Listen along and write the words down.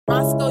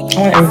I want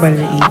everybody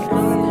to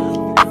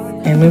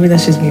eat. And maybe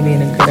that's just me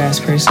being a good ass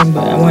person,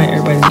 but I want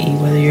everybody to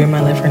eat, whether you're in my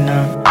life or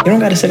not. You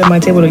don't gotta sit at my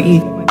table to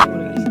eat.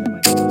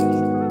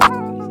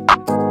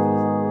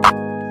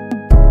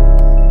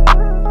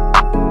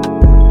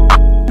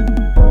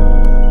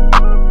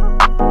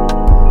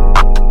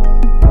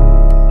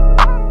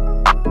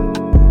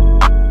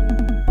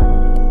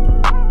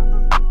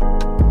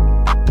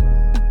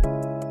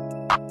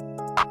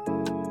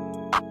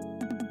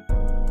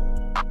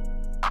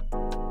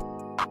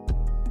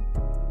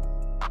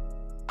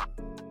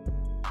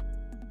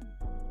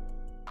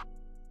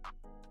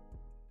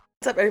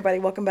 What's up, everybody?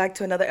 Welcome back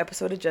to another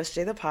episode of Just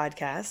Jay the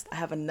Podcast. I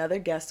have another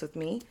guest with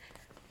me.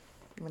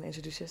 You want to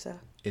introduce yourself?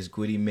 It's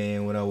Gwitty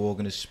Man when I walk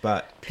in the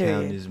spot. Period.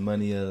 Counting his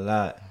money a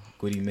lot.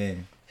 Gwitty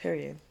Man.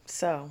 Period.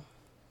 So,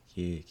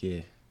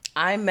 Yeah.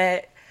 I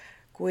met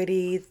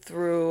Gwitty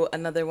through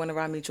another one of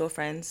our mutual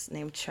friends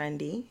named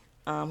Trendy,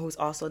 who's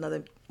also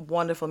another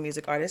wonderful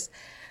music artist.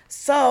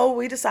 So,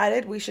 we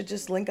decided we should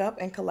just link up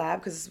and collab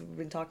because we've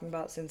been talking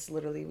about since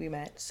literally we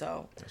met.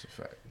 So, That's a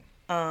fact.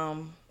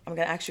 I'm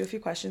going to ask you a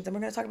few questions and we're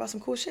going to talk about some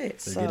cool shit.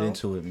 Let's get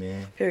into it,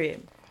 man.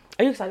 Period.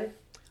 Are you excited?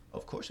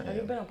 Of course I am. Have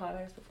you been on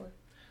podcasts before?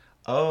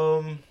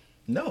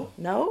 No.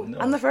 No?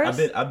 I'm the first?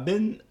 I've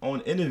been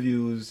on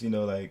interviews,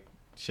 like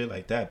shit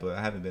like that, but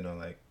I haven't been on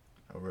like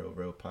a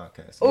real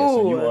podcast. Yeah,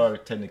 so you are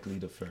technically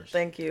the first.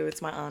 Thank you.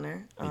 It's my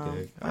honor.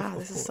 Wow,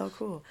 this is so course.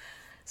 cool.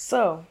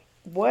 So,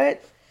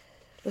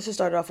 let's just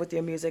start it off with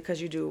your music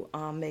because you do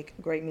make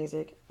great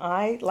music.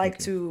 I like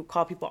to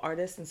call people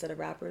artists instead of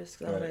rappers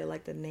because I don't really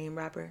like the name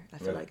rapper. I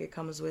feel like it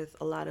comes with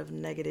a lot of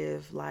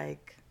negative,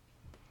 connotations.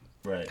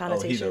 Oh,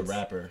 he's a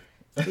rapper.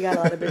 He got a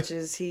lot of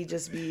bitches. He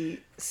just be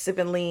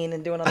sipping lean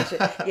and doing all that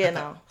shit. Yeah,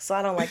 no. So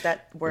I don't like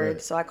that word.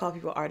 Right. So I call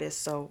people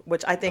artists.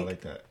 Which I think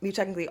like that. you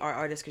technically are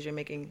artists because you're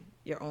making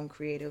your own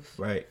creative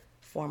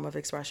form of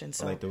expression.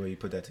 So I like the way you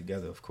put that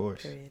together, of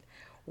course. Period.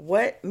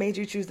 What made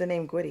you choose the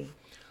name Gwitty?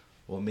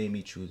 What made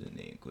me choose the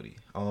name Gwitty?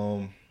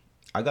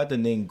 I got the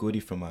name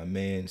Gwitty from my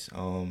mans.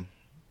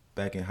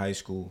 Back in high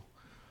school,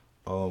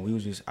 we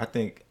was just I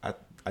think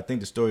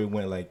the story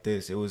went like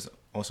this. It was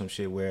on some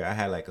shit where I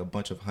had like a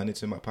bunch of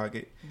hundreds in my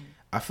pocket.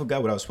 I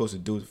forgot what I was supposed to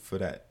do for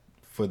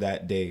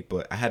that day,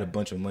 but I had a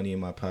bunch of money in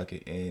my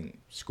pocket and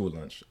school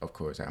lunch. Of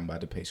course, I'm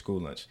about to pay school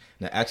lunch,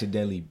 and I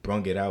accidentally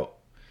brung it out,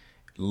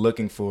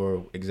 looking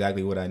for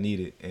exactly what I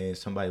needed, and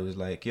somebody was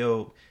like,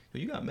 "Yo,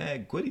 you got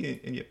mad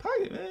Gwitty in your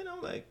pocket, man." I'm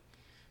like,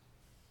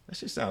 that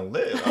shit sound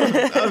lit.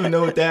 I don't even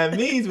know what that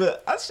means,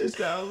 but that shit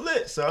sound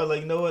lit. So I was like,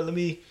 you know what? Let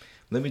me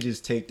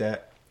just take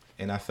that,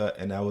 and I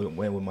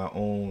went with my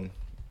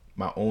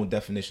own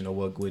definition of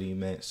what Gwitty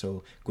meant.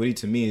 So Gwitty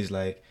to me is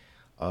like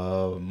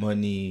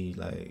money,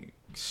 like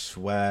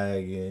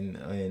swag,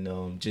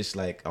 and just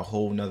like a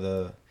whole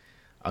nother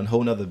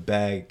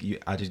bag.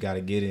 I just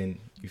gotta get in.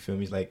 You feel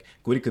me? Like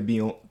Gwitty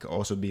could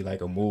also be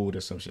like a mood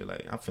or some shit.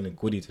 Like I'm feeling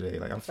Gwitty today.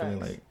 Like I'm feeling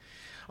like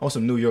on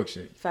some New York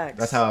shit. Facts.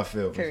 That's how I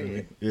feel.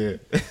 Period. Yeah.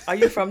 Are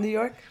you from New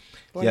York?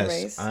 Born and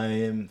Yes, raised? I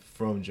am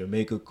from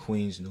Jamaica,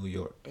 Queens, New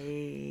York.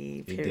 Hey,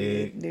 You period.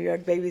 dig? New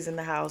York babies in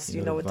the house.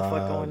 You know what the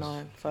fuck going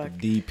on. Fuck.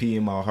 DP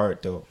in my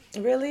heart, though.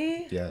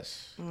 Really?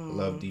 Yes.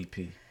 Love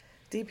DP.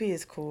 DP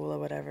is cool or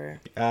whatever.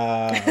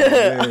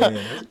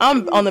 Man.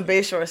 I'm on the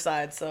Bayshore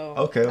side, so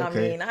Okay. I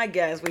mean, I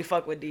guess we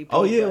fuck with DP.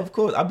 Oh, yeah, but of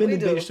course. I've been we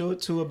in do.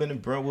 Bayshore, too. I've been in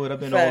Brentwood. I've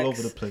been Facts, all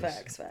over the place.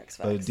 Facts.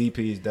 But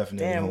DP is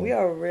definitely Damn, home. we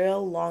are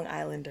real Long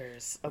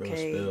Islanders.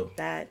 Okay, spill.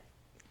 that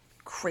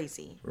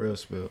crazy. Real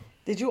spill.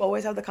 Did you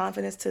always have the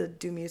confidence to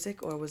do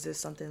music, or was this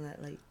something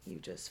that like you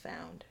just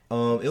found?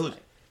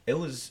 It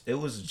was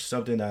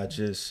something I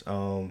just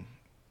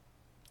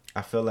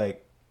I felt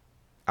like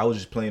I was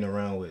just playing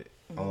around with.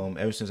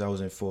 Ever since I was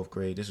in 4th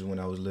grade, this is when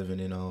I was living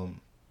in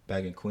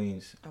back in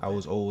Queens. Okay. I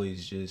was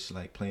always just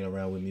like playing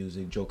around with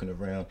music, joking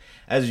around.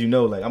 As you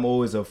know, like I'm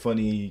always a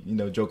funny,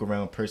 joke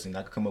around person.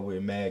 I could come up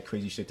with mad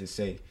crazy shit to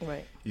say.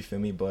 Right. You feel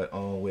me? But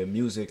with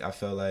music, I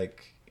felt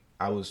like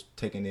I was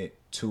taking it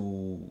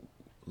too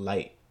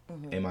light.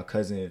 And my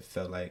cousin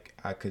felt like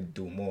I could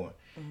do more.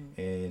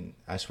 And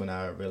that's when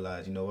I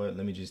realized, you know what,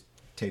 let me just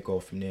take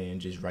off from there and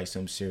just write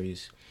something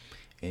serious.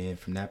 And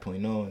from that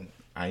point on,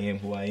 I am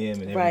who I am,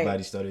 and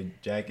everybody started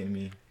jacking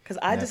me. Because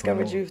I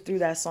discovered you through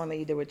that song that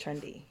you did with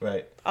Trendy.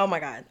 Right. Oh my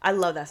God. I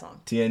love that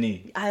song.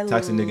 TNE. I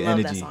Toxic Nigga love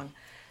Energy. that song.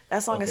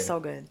 That song is so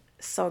good.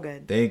 So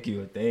good. Thank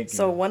you.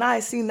 So when I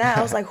seen that,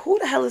 I was like, who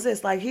the hell is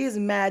this? Like, he's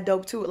mad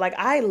dope too. Like,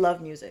 I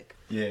love music.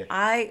 Yeah.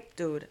 I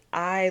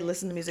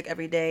listen to music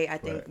every day. I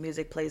think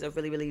music plays a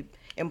really, really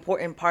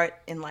important part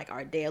in like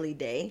our daily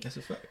day. That's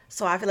a fact.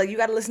 So I feel like you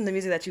got to listen to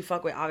music that you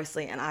fuck with,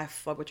 obviously, and I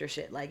fuck with your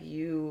shit. Like,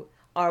 you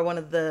are one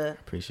of the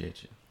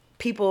appreciate you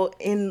people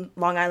in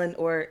Long Island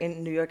or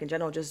in New York in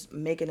general just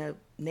making a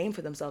name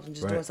for themselves and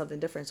just doing something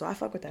different. So I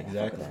fuck with that. Exactly.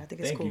 I fuck with that. I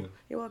think it's cool. You.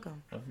 You're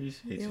welcome. I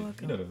appreciate you. You're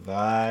welcome. You know the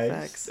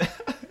vibes. Facts.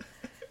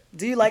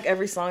 Do you like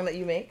every song that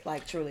you make?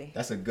 Like, truly?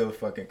 That's a good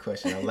fucking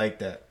question. I like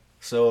that.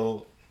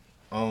 So,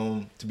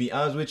 to be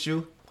honest with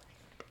you,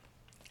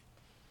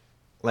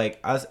 like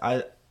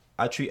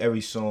I treat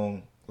every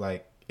song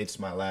like it's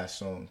my last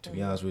song, to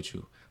be honest with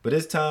you. But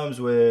there's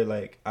times where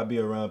like I be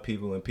around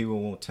people and people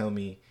won't tell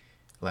me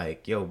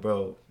like, yo,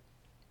 bro,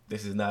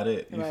 this is not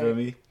it. You feel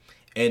me?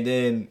 And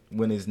then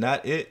when it's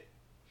not it,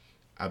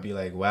 I be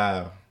like,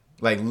 wow.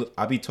 Like, look,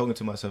 I be talking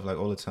to myself like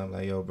all the time,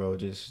 like, yo, bro,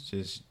 just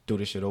do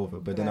this shit over.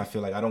 But then I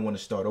feel like I don't want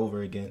to start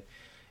over again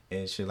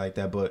and shit like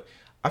that. But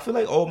I feel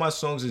like all my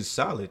songs is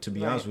solid, to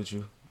be honest with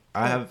you.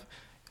 I have,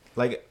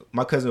 like,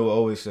 my cousin will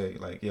always say,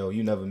 like, yo,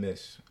 you never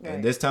miss.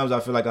 And there's times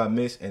I feel like I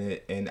miss,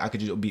 and I could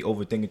just be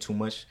overthinking too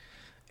much.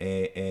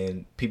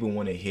 And people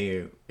want to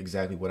hear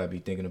exactly what I be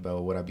thinking about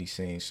or what I be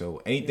saying.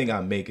 So anything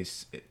I make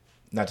is,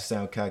 not to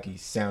sound cocky,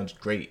 sounds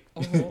great.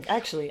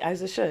 Actually,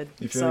 as it should.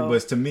 You feel me?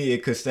 But to me,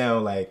 it could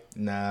sound like,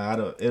 nah, I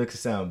don't. It could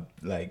sound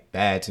like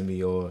bad to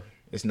me, or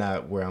it's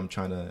not where I'm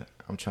trying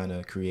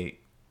to create.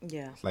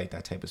 Yeah. Like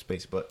that type of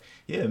space. But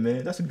yeah,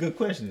 man, that's a good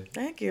question.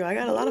 Thank you. I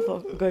got a lot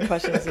of good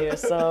questions here.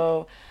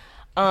 So,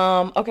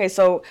 okay,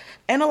 so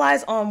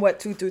analyze on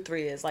what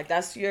 223 is. Like,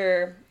 that's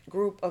your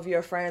group of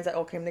your friends that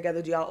all came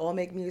together. Do y'all all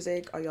make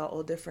music? Are y'all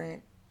all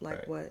different?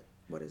 Like,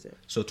 what is it?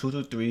 So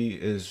 223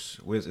 is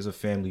a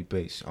family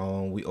base.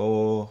 We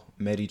all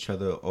met each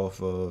other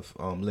off of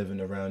living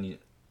around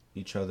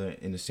each other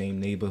in the same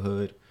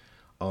neighborhood,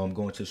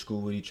 going to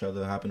school with each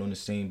other, hopping on the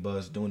same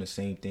bus, doing the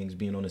same things,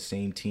 being on the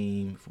same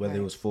team, whether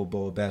it was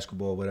football,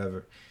 basketball,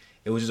 whatever.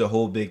 It was just a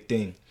whole big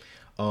thing.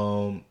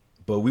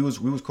 But we was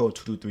called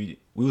 223.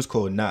 We was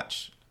called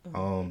Notch,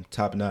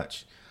 Top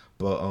Notch.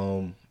 But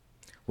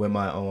when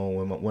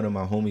one of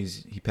my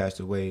homies, he passed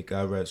away,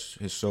 God rest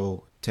his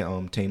soul,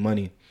 Tay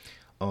Money.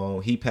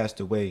 He passed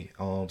away.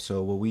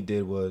 So what we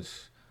did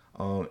was,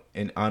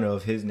 in honor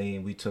of his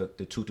name, we took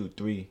the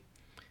 223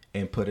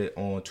 and put it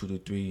on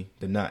 223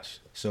 the Notch.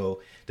 So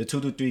the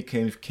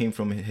 223 came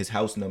from his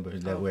house number,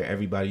 where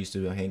everybody used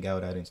to hang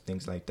out at and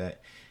things like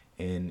that.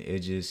 And it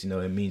just,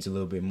 it means a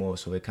little bit more.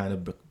 So it kind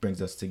of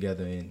brings us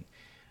together and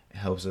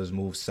helps us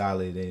move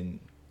solid and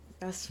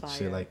that's fire.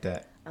 Shit like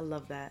that. I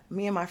love that.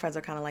 Me and my friends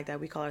are kind of like that.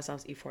 We call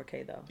ourselves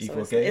E4K though.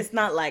 E4K? So it's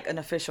not like an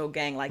official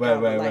gang like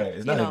right.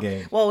 It's not a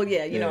gang. Well,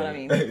 yeah, you know what I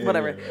mean.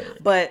 Whatever.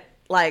 Right. But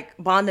like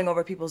bonding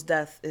over people's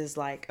death is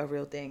like a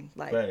real thing.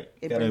 Like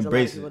it brings a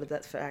lot of people to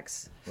death.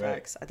 Facts.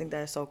 I think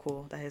that is so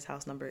cool that his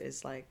house number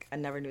is like, I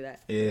never knew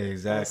that. Yeah,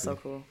 exactly. That's so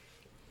cool.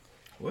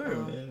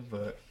 Word, man.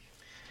 But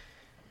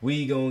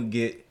we gonna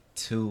get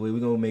to it. We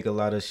gonna make a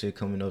lot of shit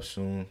coming up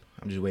soon.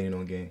 I'm just waiting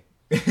on game.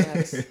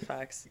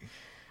 Facts.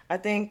 I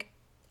think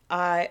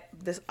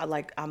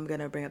I'm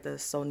gonna bring up the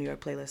Soul New York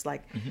playlist.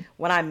 Like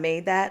when I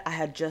made that, I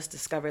had just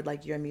discovered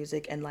like your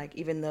music and like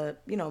even the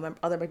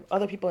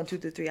other people in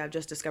 223. I've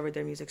just discovered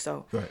their music,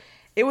 so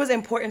it was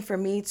important for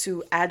me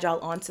to add y'all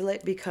onto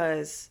it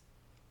because,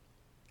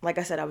 like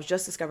I said, I was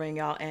just discovering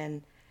y'all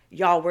and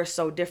y'all were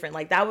so different.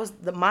 Like that was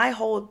my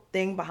whole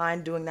thing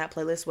behind doing that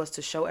playlist was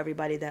to show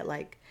everybody that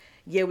like,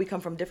 yeah, we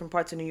come from different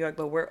parts of New York,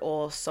 but we're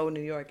all so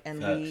New York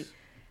and we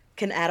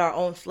can add our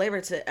own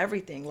flavor to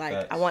everything.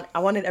 Like I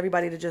wanted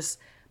everybody to just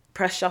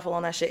press shuffle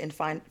on that shit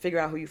and figure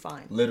out who you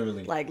find.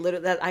 Literally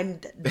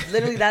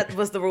that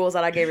was the rules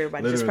that I gave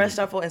everybody. Just press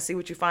shuffle and see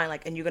what you find.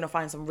 Like, and you're gonna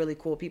find some really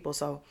cool people.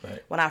 So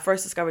when I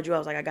first discovered you, I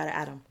was like, I gotta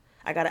add him.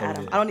 I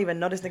don't even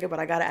know this nigga, but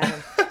I gotta add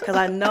him because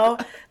I know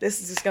this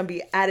is just gonna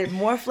be added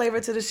more flavor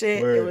to the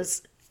shit. Word. It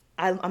was.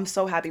 I'm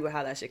so happy with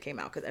how that shit came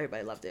out because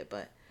everybody loved it.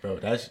 But bro,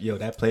 that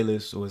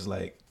playlist was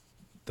like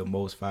the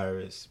most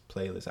fireest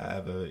playlist I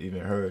ever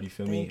even heard. You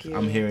feel me? You.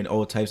 I'm hearing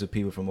all types of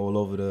people from all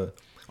over the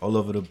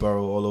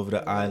borough, all over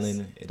the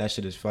island. That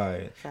shit is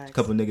fire. Facts. A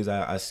couple niggas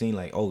I seen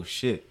like, oh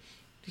shit,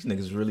 these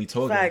niggas really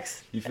talking.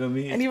 Facts. You feel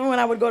me? And even when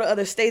I would go to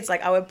other states,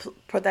 like I would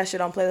put that shit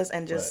on playlist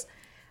and just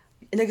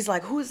niggas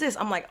like, who is this?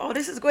 I'm like, oh,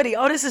 this is Gwitty.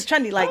 Oh, this is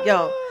trendy. Like,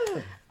 yo,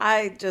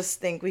 I just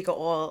think we could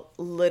all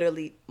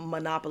literally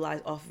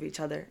monopolize off of each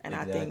other. And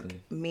I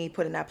think me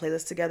putting that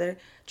playlist together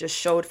just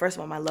showed, first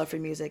of all, my love for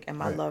music and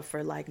my love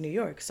for like New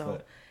York.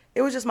 So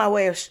it was just my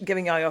way of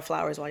giving y'all your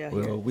flowers while y'all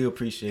here. We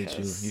appreciate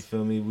you. You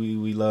feel me?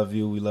 We love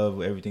you. We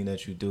love everything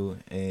that you do,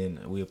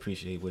 and we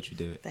appreciate what you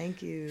did.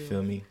 Thank you.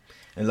 Feel me?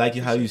 And like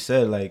how you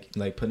said, like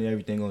putting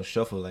everything on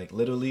shuffle, like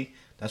literally.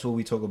 That's what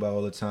we talk about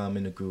all the time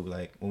in the group.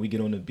 Like when we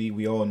get on the beat,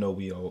 we all know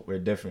we're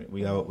different.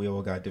 We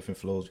all got different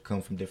flows. We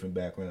come from different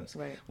backgrounds.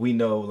 Right. We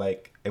know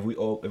like if we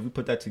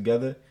put that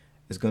together,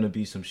 it's gonna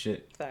be some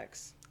shit.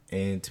 Facts.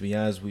 And to be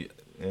honest,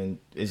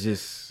 it's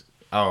just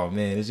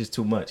it's just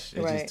too much.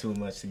 It's just too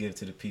much to give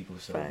to the people.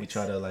 So we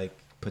try to like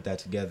put that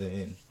together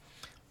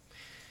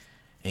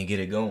and get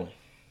it going.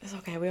 It's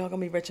okay. We all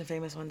gonna be rich and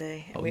famous one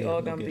day, and we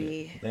all gonna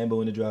be Lambo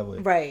in the driveway.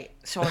 Right,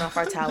 showing off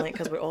our talent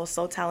because we're all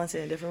so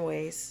talented in different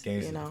ways.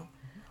 You know.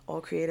 All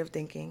creative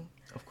thinking.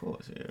 Of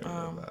course,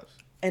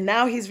 and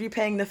now he's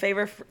repaying the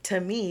favor to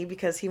me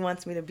because he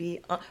wants me to be.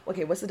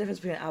 Okay, what's the difference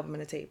between an album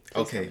and a tape?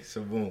 Okay,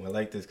 so boom, I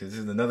like this because this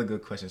is another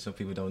good question some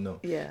people don't know.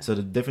 Yeah. So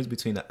the difference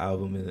between an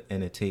album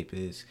and a tape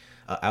is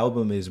an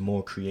album is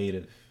more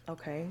creative.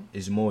 Okay.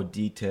 It's more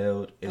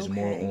detailed. It's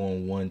more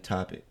on one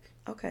topic.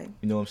 Okay.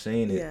 You know what I'm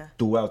saying? Yeah.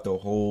 Throughout the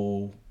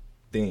whole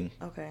thing.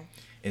 Okay.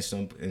 In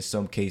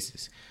some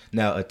cases.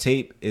 Now a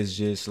tape is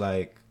just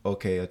like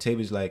okay, a tape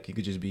is like you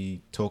could just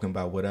be talking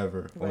about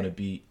whatever on a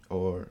beat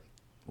or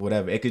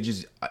whatever. It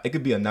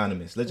could be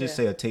anonymous. Let's just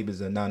say a tape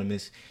is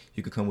anonymous.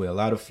 You could come with a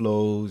lot of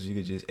flows. You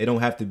could just, it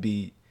don't have to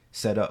be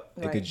set up.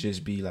 It could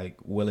just be like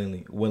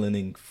willingly.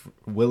 Okay,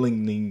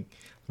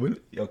 we're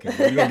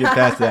gonna get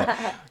past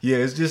that. Yeah,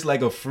 it's just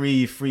like a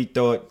free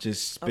thought,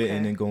 just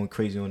spitting and going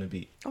crazy on the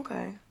beat.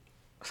 Okay.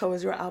 So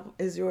is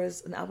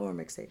yours an album or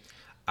mixtape?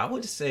 I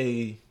would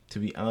say, to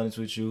be honest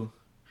with you,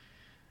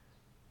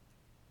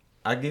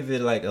 I give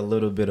it like a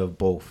little bit of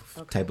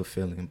both type of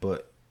feeling,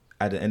 but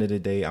at the end of the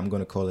day, I'm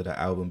gonna call it an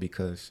album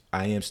because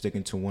I am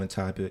sticking to one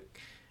topic,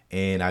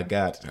 and I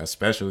got a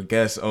special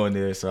guest on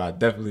there, so I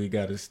definitely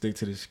got to stick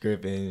to the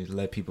script and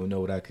let people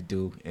know what I could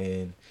do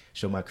and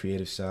show my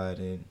creative side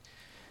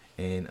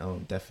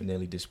and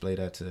definitely display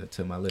that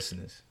to my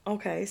listeners.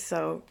 Okay,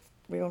 so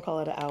we're gonna call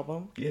it an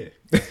album. Yeah.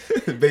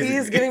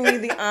 He's giving me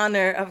the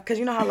honor of, because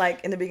you know how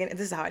like in the beginning,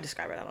 this is how I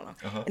describe it, I don't know.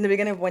 In the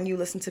beginning, when you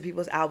listen to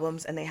people's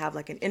albums and they have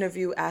like an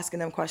interview asking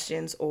them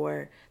questions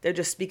or they're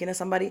just speaking to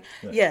somebody,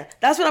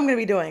 that's what I'm gonna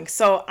be doing.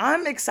 So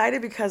I'm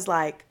excited because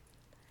like,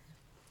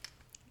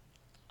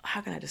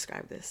 how can I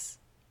describe this?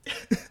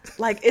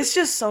 Like, it's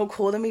just so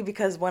cool to me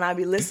because when I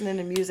be listening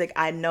to music,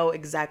 I know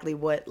exactly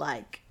what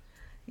like,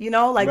 you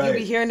know, like you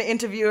be hearing the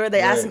interviewer,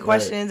 they asking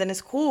questions and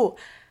it's cool.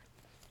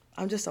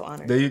 I'm just so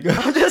honored. There you go.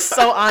 I'm just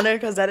so honored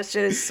because that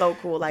shit is so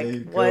cool.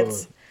 Like, what? Go.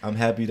 I'm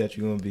happy that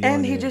you're going to be and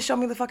on he there. just showed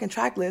me the fucking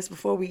track list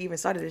before we even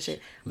started this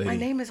shit. Lady. My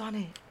name is on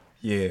it.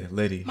 Yeah,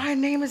 lady. My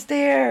name is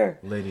there.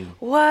 Lady.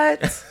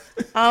 What?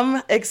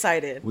 I'm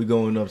excited. We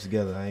going up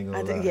together. I ain't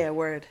going to lie. Yeah,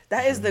 word.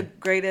 That is the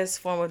greatest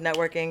form of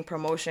networking,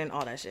 promotion,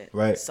 all that shit.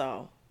 Right.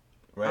 So,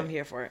 I'm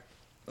here for it.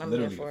 I'm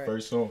Literally, here for it.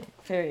 first song.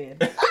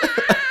 Period.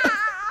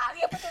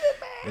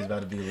 It's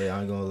about to be lit. I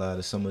ain't gonna lie.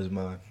 The summer is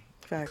mine.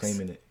 Facts.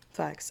 Claiming it.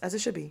 Facts. As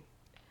it should be.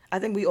 I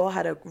think we all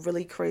had a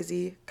really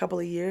crazy couple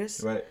of years.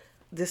 Right.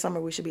 This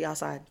summer we should be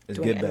outside It's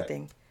doing get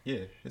anything. Back. Yeah,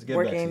 it's get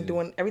working, back season.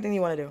 doing everything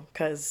you want to do.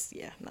 Cause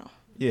no.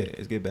 Yeah,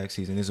 it's get back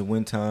season. It's a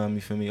win time.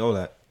 You feel me? All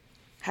that.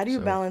 How do you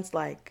balance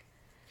like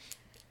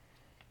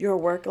your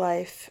work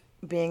life,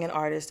 being an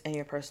artist, and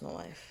your personal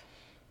life?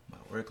 My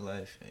work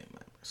life and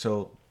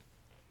so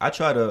I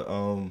try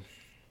to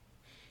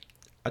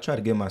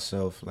give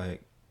myself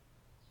like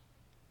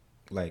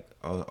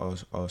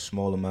a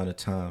small amount of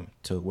time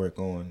to work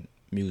on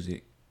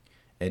music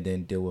and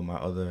then deal with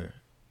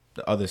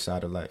the other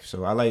side of life.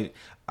 So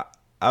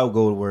I'll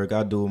go to work,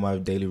 I'll do my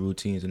daily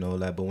routines and all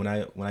that, but when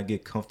I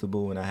get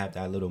comfortable and I have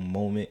that little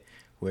moment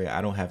where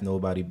I don't have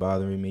nobody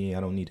bothering me,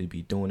 I don't need to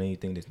be doing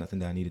anything, there's nothing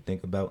that I need to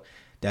think about,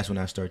 that's when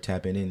I start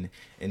tapping in.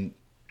 And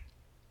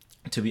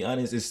to be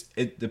honest,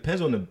 it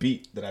depends on the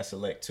beat that I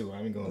select too.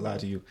 I ain't gonna lie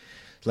to you.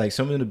 Like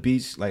some of the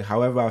beats, like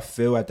however I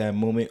feel at that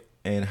moment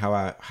and how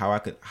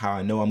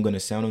I know I'm gonna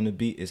sound on the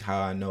beat is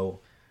how I know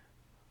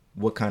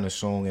what kind of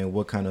song and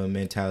what kind of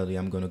mentality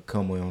I'm gonna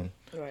come on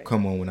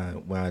when I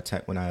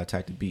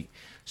attack the beat.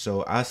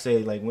 So I say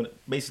like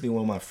basically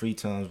one of my free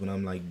times when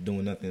I'm like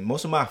doing nothing.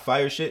 Most of my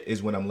fire shit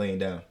is when I'm laying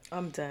down.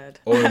 I'm dead.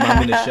 Or when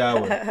I'm in the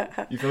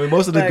shower. You feel me?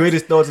 Most of the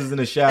greatest thoughts is in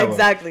the shower.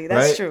 Exactly.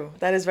 That's right? true.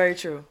 That is very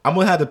true. I'm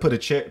gonna have to put a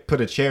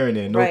chair in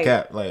there, no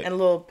cap, like and a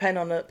little pen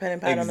and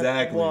pad on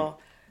the wall.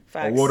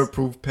 Facts. A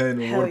waterproof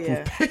pen, Hell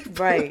waterproof paper.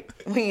 Right.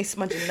 We ain't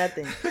smudging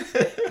nothing.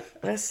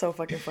 That's so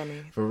fucking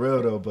funny. For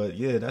real though, but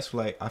yeah, that's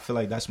like I feel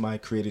like that's my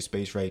creative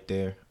space right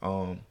there.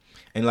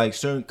 And like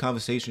certain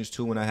conversations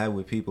too when I have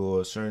with people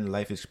or certain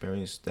life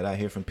experience that I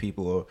hear from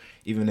people or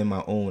even in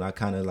my own, I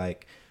kind of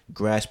like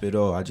grasp it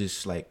all. I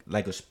just like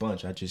a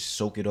sponge. I just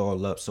soak it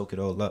all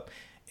up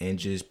and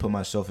just put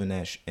myself in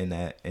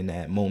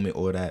that moment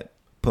or that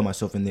put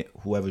myself in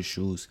whoever's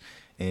shoes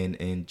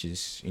and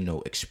just, you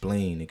know,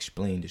 explain,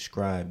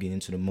 describe, get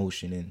into the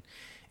motion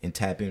and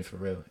tap in for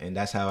real. And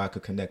that's how I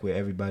could connect with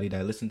everybody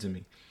that listened to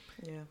me.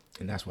 Yeah.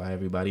 And that's why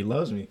everybody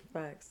loves me.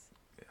 Facts.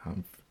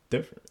 I'm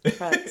different.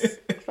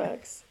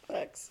 Facts.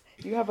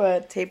 You have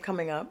a tape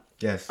coming up.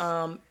 Yes.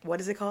 What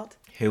is it called?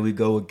 Here We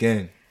Go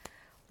Again.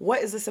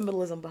 What is the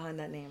symbolism behind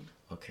that name?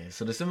 Okay,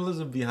 so the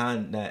symbolism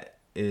behind that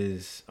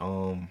is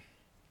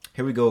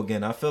Here We Go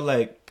Again. I feel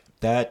like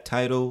that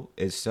title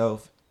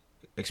itself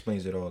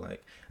explains it all.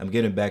 Like, I'm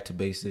getting back to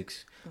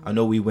basics. Mm-hmm. I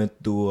know we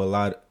went through a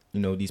lot, you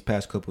know, these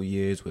past couple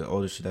years with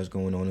all the shit that's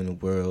going on in the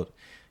world.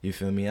 You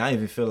feel me? I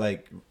even feel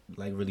like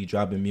really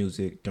dropping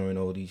music during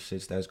all these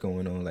shits that's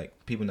going on.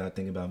 Like, people not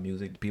thinking about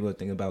music. People are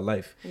thinking about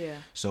life. Yeah.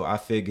 So I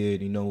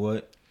figured, you know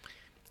what?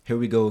 Here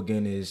We Go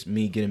Again is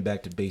me getting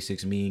back to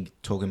basics, me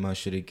talking my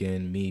shit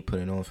again, me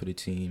putting on for the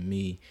team,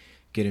 me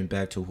getting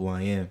back to who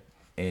I am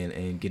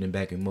and getting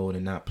back in mode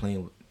and not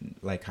playing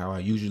like how I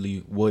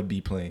usually would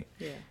be playing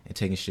and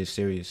taking shit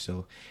serious.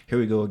 So Here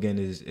We Go Again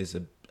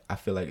I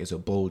feel like it's a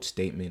bold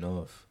statement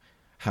of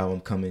how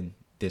I'm coming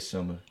this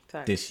summer,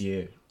 this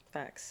year.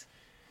 Facts.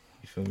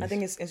 You feel me? I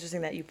think it's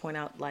interesting that you point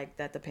out like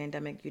that the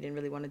pandemic, you didn't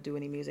really want to do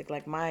any music.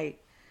 Like my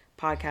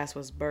podcast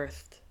was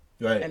birthed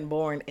and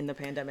born in the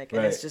pandemic.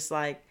 And it's just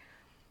like,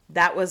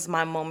 that was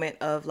my moment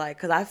of like,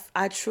 cause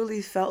I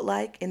truly felt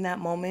like in that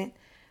moment,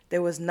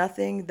 there was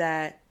nothing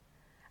that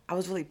I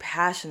was really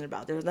passionate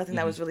about. There was nothing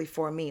that was really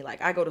for me.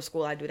 Like, I go to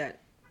school, I do that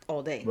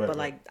all day. But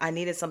like, I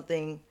needed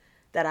something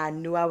that I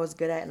knew I was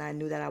good at and I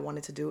knew that I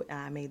wanted to do, and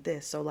I made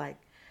this. So like,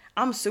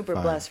 I'm super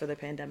blessed for the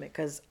pandemic,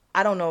 because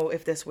I don't know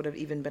if this would have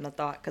even been a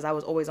thought, because I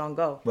was always on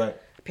go. Right.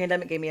 The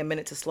pandemic gave me a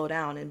minute to slow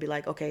down and be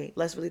like, okay,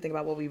 let's really think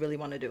about what we really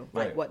want to do.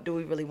 Like, what do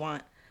we really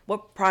want?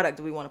 What product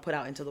do we want to put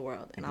out into the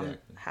world? And I'm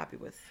happy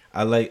with.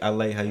 I like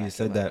how you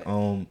said that.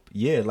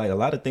 Yeah, like a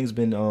lot of things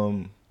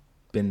been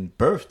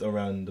birthed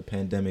around the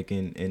pandemic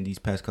in these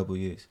past couple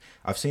of years.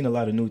 I've seen a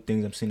lot of new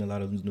things. I've seen a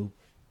lot of new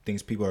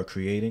things people are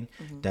creating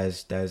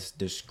that's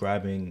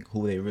describing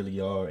who they really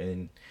are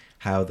and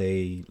how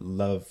they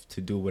love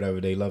to do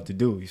whatever they love to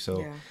do.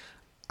 So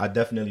I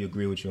definitely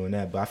agree with you on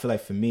that. But I feel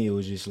like for me, it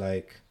was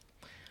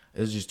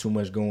just too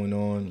much going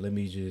on.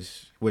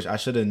 Which I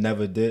should have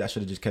never did. I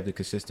should have just kept it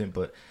consistent.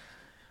 But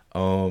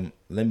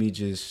let me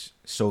just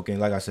soak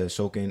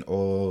in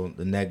all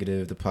the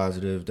negative, the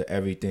positive, the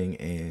everything,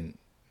 and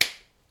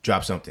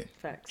drop something.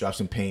 Facts. Drop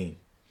some pain.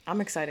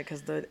 I'm excited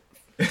because the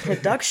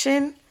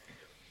production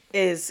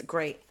is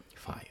great.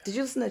 Fire. Did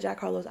you listen to Jack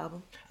Harlow's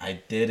album?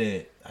 I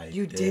didn't.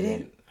 You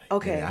didn't?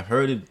 Okay. Yeah, I've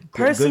heard it.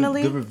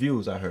 Personally, good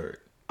reviews. I heard.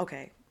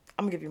 Okay,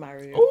 I'm gonna give you my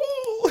review.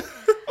 Ooh.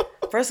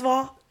 First of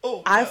all,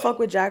 I fuck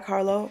with Jack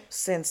Harlow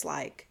since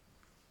like,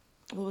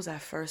 what was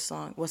that first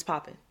song? What's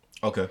Poppin'?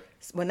 Okay.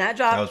 When that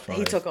dropped,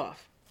 he took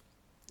off.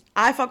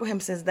 I fuck with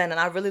him since then, and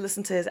I really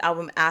listened to his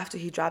album after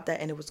he dropped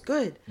that, and it was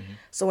good. Mm-hmm.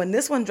 So when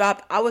this one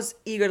dropped, I was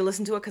eager to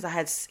listen to it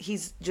because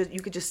you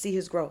could just see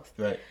his growth.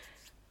 Right.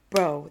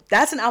 Bro,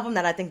 that's an album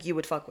that I think you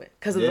would fuck with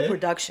because of the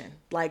production.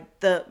 Like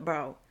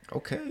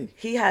Okay.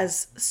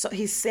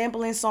 He's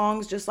sampling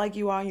songs just like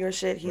you are on your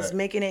shit. He's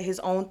making it his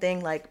own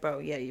thing. Like, bro,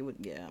 I'm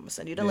gonna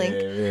send you the link.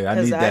 Yeah,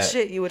 I need that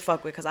shit you would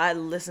fuck with because I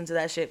listened to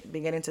that shit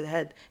beginning to the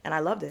head and I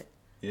loved it.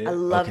 Yeah. I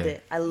loved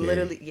it. I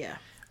literally,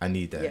 I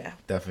need that. Yeah.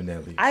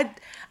 Definitely. I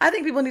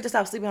think people need to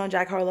stop sleeping on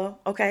Jack Harlow,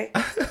 okay?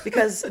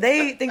 Because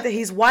they think that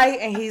he's white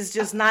and he's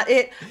just not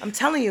it. I'm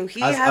telling you, he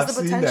has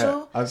the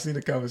potential. I've seen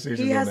the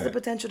conversation. He has the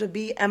potential to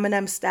be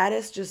Eminem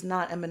status, just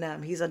not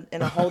Eminem. He's in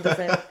a whole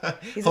different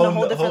in a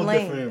whole different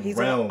lane. He's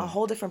a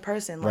whole different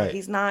person. Like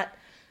he's not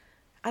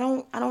I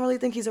don't really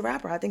think he's a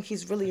rapper. I think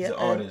he's really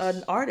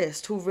an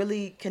artist who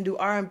really can do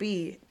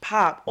R&B,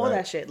 pop, all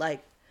that shit.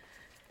 Like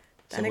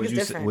that nigga's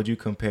different. Would you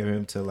compare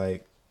him to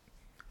like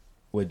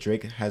what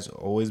Drake has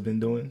always been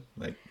doing?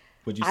 Like,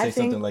 would you say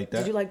something like that?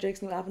 Did you like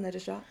Drake's new album that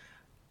just dropped?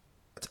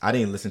 I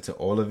didn't listen to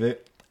all of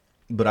it,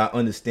 but I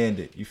understand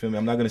it. You feel me?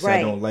 I'm not going to say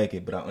I don't like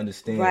it, but I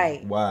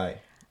understand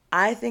why.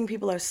 I think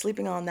people are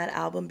sleeping on that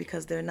album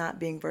because they're not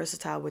being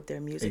versatile with their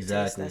music.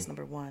 Exactly. That's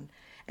number one.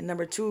 And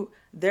number two,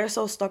 they're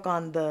so stuck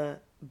on the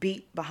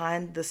beat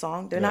behind the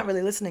song, they're not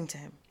really listening to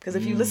him. Because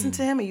if you listen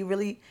to him and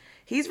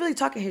he's really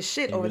talking his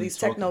shit over these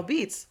techno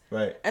beats.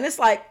 Right. And it's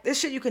like, this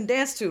shit you can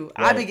dance to.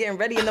 Right. I be getting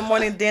ready in the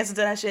morning dancing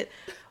to that shit.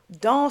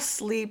 Don't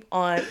sleep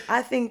on,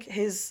 I think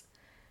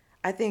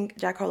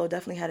Jack Harlow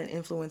definitely had an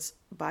influence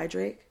by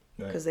Drake.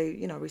 Because they,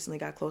 recently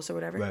got close or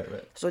whatever. Right.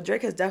 So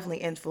Drake has definitely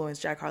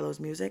influenced Jack Harlow's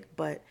music,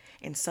 but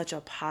in such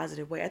a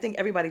positive way. I think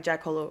everybody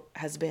Jack Harlow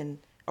has been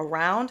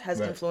around has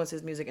influenced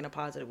his music in a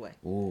positive way.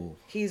 Ooh.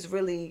 He's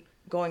really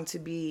going to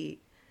be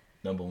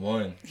number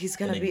one. He's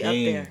going to be up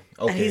there.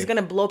 Okay. And he's going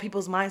to blow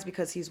people's minds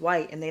because he's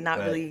white and they're not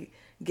really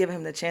giving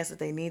him the chance that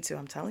they need to.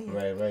 I'm telling you.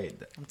 Right.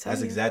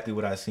 That's exactly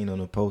what I seen on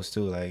the post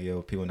too. Like,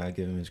 people not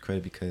giving him his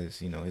credit because,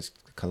 his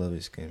color of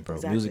his skin, bro.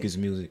 Exactly. Music is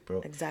music,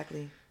 bro.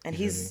 Exactly. And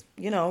he's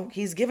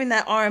giving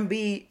that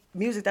R&B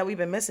music that we've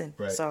been missing.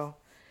 Right. So,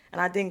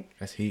 and I think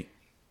that's heat.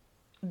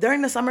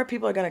 During the summer,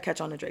 people are gonna catch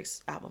on to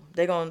Drake's album.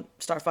 They're gonna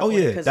start fucking with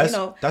it because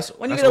that's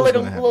when you get a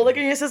little liquor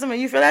in your system and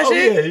you feel that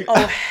shit.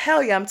 Yeah.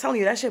 Hell yeah! I'm telling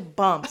you, that shit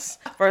bumps.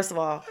 First of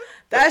all,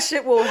 that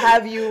shit will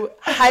have you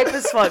hype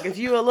as fuck. If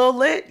you a little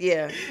lit,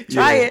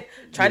 try it.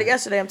 Tried it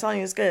yesterday. I'm telling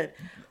you, it's good.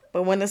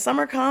 But when the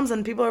summer comes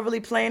and people are really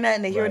playing that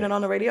and they hearing it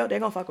on the radio, they're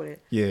gonna fuck with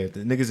it. Yeah,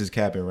 the niggas is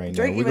capping right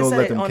Drake now. We're gonna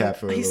let them cap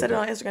for a little bit. He said it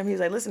on Instagram. He was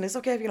like, "Listen, it's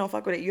okay if you don't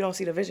fuck with it. You don't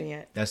see the vision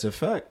yet." That's a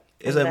fact.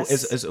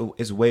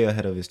 It's way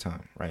ahead of his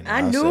time right now.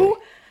 I knew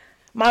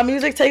my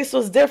music taste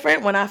was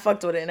different when I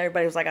fucked with it, and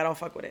everybody was like, "I don't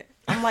fuck with it."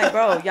 I'm like,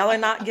 bro, y'all are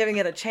not giving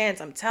it a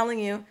chance. I'm telling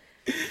you.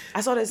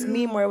 I saw this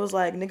meme where it was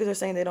like, niggas are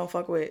saying they don't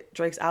fuck with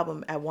Drake's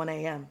album at 1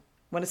 a.m.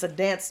 when it's a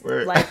dance.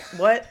 Word. Like,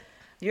 what?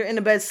 You're in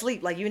the bed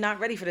sleep. Like, you're not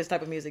ready for this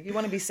type of music. You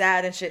want to be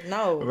sad and shit.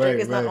 No, Drake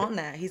is not on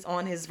that. He's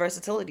on his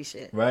versatility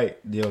shit. Right.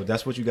 Yo,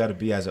 that's what you got to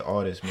be as an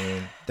artist,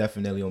 man.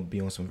 Definitely be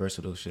on some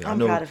versatile shit. I'm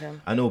proud of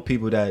him. I know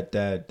people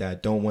that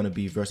don't want to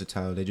be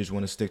versatile. They just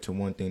want to stick to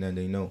one thing that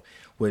they know,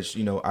 which,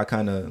 I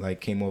kind of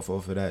like came off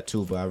of that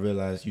too. But I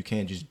realized you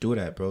can't just do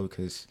that, bro,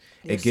 because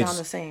you sound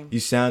the same. You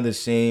sound the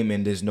same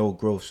and there's no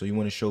growth. So you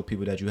want to show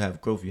people that you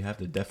have growth. You have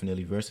to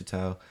definitely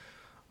versatile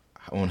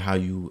on how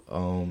you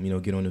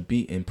get on the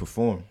beat and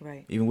perform.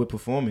 Right. Even with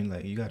performing,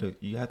 like you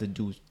have to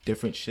do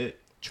different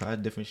shit. Try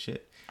different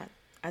shit.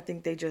 I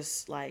think they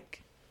just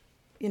like,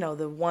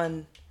 the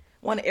one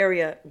one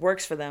area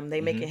works for them.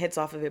 They making hits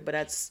off of it, but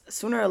that's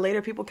sooner or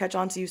later people catch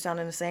on to you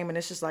sounding the same, and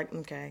it's just like,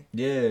 okay.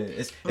 Yeah,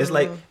 it's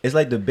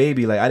like the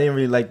baby. Like I didn't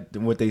really like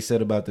what they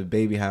said about the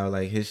baby. How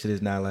like his shit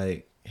is not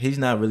like he's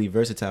not really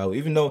versatile.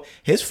 Even though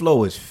his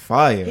flow is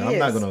fire, I'm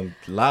not gonna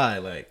lie.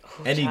 Like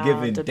any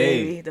given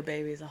day, the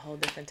baby is a whole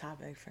different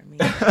topic for me.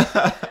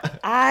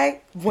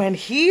 When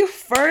he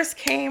first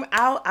came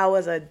out, I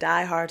was a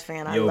diehard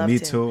fan. I loved him. Me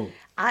too.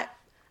 I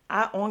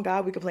on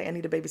God, we could play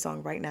any DaBaby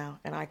song right now,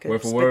 and I could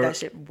word for spit word? that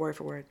shit word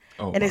for word.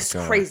 Oh and it's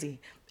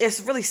crazy.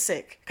 It's really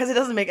sick because it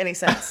doesn't make any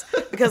sense.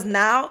 Because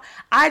now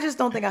I just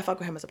don't think I fuck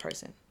with him as a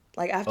person.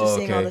 Like after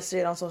seeing all the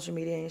shit on social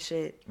media and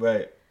shit,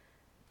 right?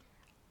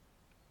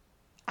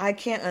 I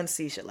can't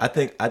unsee shit like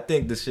that. I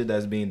think the shit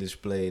that's being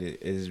displayed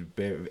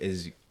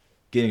is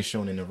getting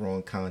shown in the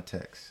wrong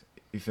context.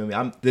 You feel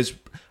me? There's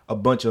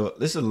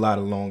a lot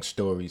of long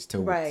stories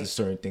to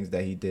certain things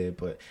that he did,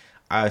 but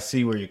I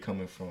see where you're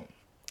coming from.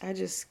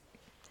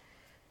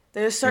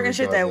 There's certain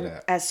shit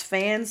that as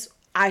fans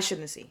I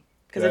shouldn't see.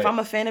 Because if I'm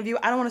a fan of you,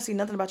 I don't want to see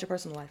nothing about your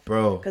personal life,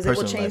 bro. Because it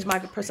will change my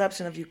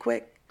perception of you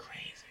quick. Crazy.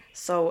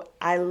 So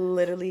I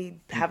literally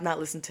have not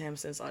listened to him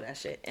since all that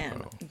shit.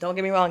 And don't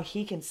get me wrong,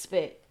 he can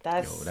spit.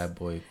 That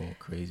boy going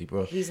crazy,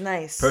 bro. He's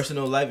nice.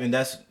 Personal life, and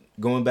that's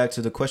going back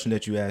to the question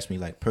that you asked me.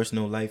 Like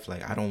personal life,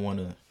 like I don't want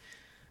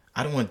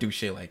to do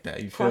shit like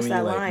that. You feel me?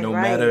 Like line, no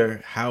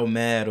matter how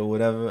mad or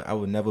whatever, I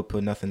would never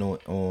put nothing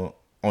on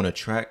a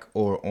track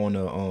or on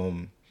a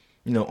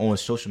on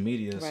social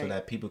media so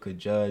that people could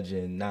judge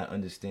and not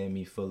understand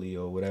me fully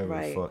or whatever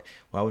the fuck.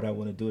 Why would I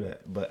want to do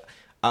that? But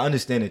I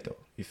understand it though.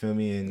 You feel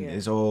me? And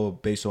it's all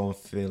based on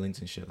feelings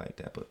and shit like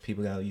that. But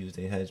people gotta use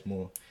their heads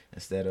more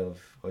instead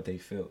of what they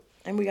feel.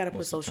 And we gotta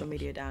put social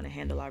media down and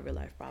handle our real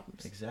life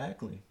problems.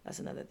 Exactly. That's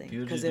another thing.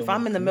 Because if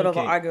I'm in the middle of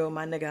an argument with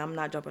my nigga, I'm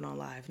not jumping on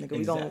live. Nigga,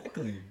 we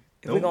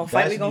gonna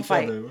fight, we gonna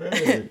fight.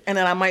 And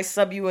then I might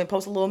sub you and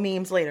post a little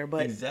memes later.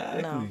 But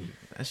no.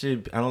 That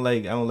shit, I don't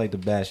like the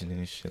bashing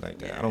and shit like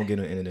that. Yeah. I don't get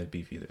no internet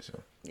beef either. So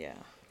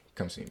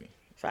come see me.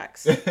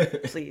 Facts,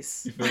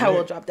 please. I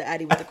will drop the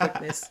addy with the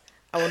quickness.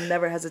 I will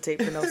never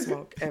hesitate for no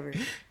smoke ever.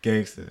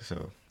 Gangster.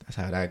 So that's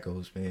how that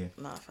goes, man.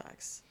 Nah,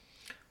 facts.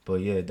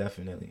 But yeah,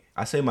 definitely.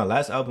 I say my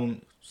last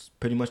album is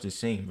pretty much the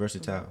same,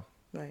 versatile.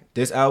 Right.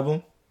 This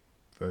album,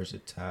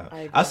 versatile.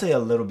 I say a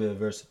little bit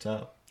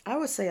versatile. I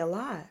would say a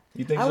lot.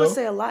 You think so? I would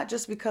say a lot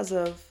just because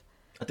of.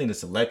 I think the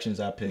selections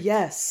I picked.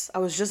 Yes, I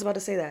was just about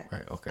to say that.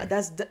 Right. Okay.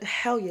 That's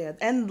hell yeah,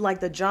 and like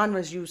the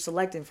genres you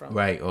selecting from.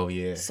 Right. Oh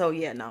yeah. So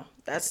yeah, no,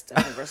 that's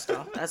definitely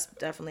versatile. That's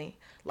definitely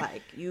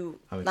like you.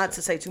 Not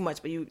to say too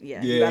much, but you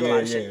got a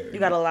lot of shit. You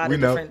got a lot of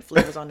different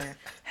flavors on there.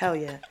 Hell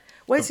yeah.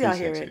 Wait till y'all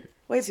hear it.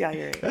 Wait till y'all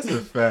hear it. That's a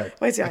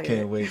fact. Wait till y'all hear it. I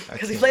can't wait.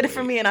 Because he played it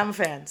for me and I'm a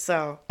fan.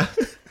 So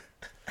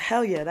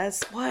hell yeah,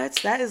 that's what?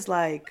 That is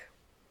like.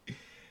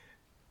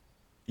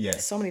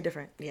 Yes. So many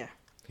different. Yeah.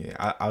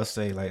 Yeah, I'll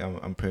say like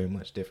I'm pretty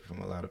much different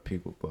from a lot of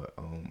people, but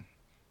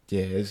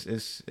yeah,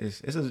 it's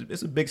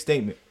a big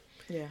statement.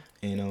 Yeah.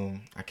 And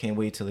I can't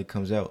wait till it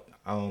comes out.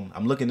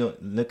 I'm looking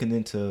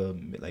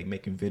into like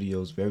making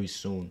videos very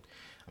soon.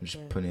 I'm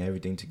just putting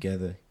everything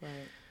together. Right.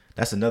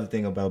 That's another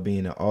thing about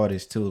being an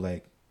artist too.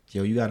 Like,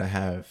 yo, you gotta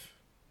have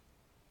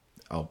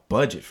a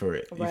budget for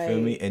it. You feel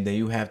me? And then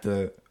you have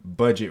to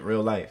budget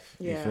real life.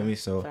 You feel me?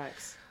 So,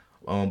 facts.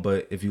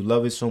 But if you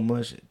love it so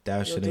much,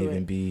 that shouldn't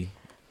even be.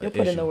 You'll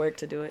put in the work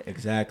to do it.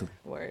 Exactly.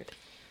 Word.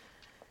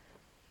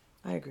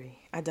 I agree.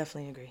 I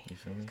definitely agree. You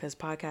feel me? Because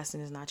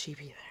podcasting is not cheap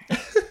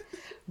either.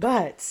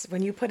 But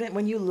when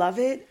you love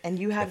it and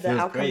you have the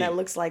outcome that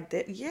looks like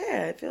that,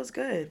 it feels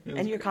good.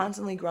 And you're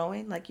constantly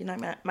growing. Like you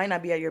might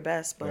not be at your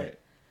best, but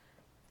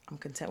I'm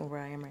content with where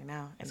I am right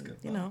now. And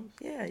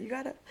you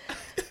gotta,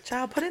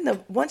 child,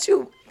 once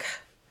you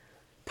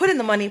put in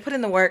the money, put in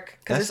the work,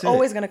 because it's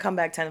always gonna come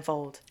back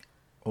tenfold.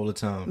 All the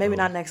time. Maybe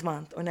not next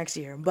month or next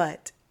year,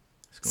 but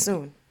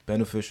soon.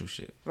 Beneficial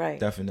shit. Right.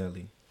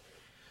 Definitely.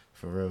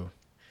 For real.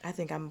 I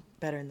think I'm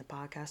better in the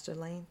podcaster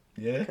lane.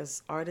 Yeah.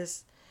 Because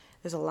artists,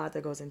 there's a lot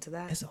that goes into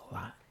that. It's a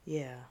lot.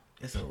 Yeah.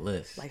 It's a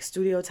list. Like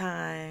studio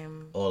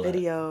time, all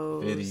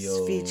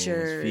videos,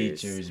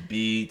 features,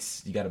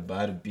 beats. You got to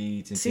buy the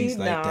beats and things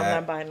like that. I'm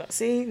not buying no.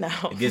 See, no.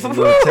 It gets a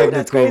little technical.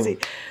 That's crazy.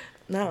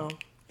 No,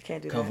 you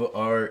can't do Cover that.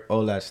 art,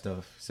 all that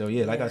stuff. So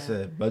yeah, like I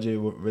said, budget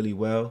really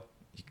well.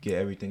 You can get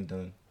everything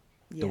done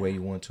the way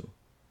you want to.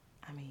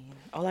 I mean,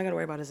 all I got to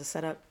worry about is the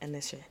setup and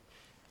this shit.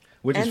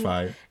 Which is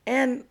fire.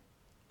 And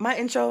my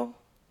intro,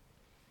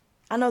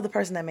 I know the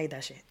person that made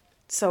that shit.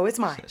 So it's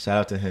mine. Shout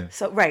out to him.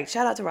 So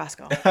shout out to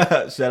Roscoe.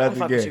 Shout out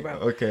to Gang.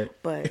 Okay.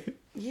 But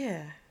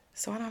yeah,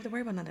 so I don't have to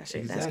worry about none of that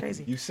shit. Exactly. That's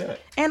crazy. You said.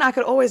 And I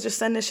could always just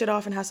send this shit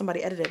off and have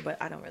somebody edit it,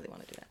 but I don't really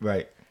want to do that.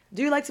 Right.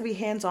 Do you like to be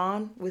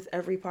hands-on with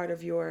every part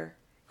of your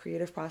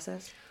creative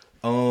process?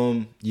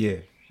 Yeah,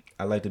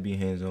 I like to be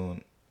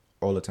hands-on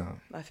all the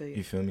time. I feel you.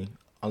 You feel me?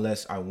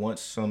 Unless I want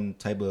some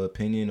type of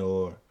opinion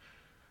or,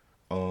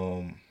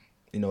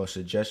 a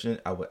suggestion,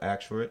 I would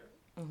ask for it,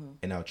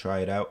 and I'll try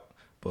it out.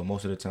 But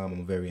most of the time,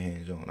 I'm very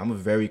hands-on. I'm a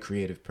very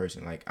creative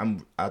person. Like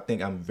I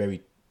think I'm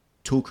very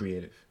too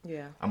creative.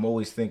 Yeah. I'm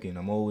always thinking.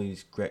 I'm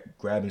always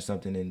grabbing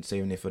something and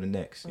saving it for the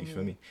next. You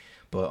feel me?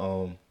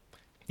 But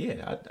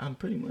yeah, I'm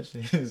pretty much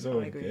so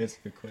I agree. to answer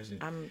your question.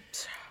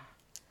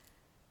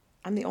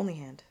 I'm the only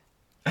hand.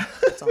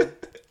 That's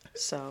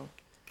all.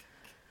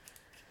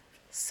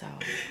 So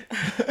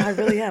I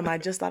really am. I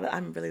just thought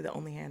I'm really the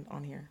only hand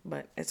on here,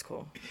 but it's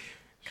cool.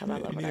 Cause I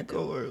love what I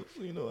do.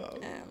 You know,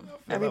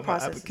 every like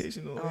process.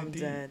 Application on I'm Indeed.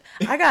 dead.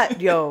 I got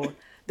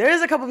there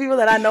is a couple people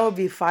that I know would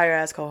be fire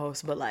ass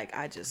co-hosts, but like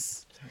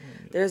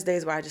there's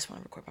days where I just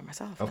want to record by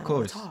myself. Of and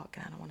course. I don't want to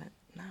talk. And I don't want to.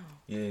 No.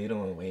 Yeah, you don't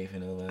want to wait for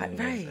nobody.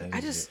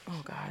 Right.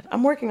 Oh God.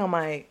 I'm working on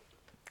my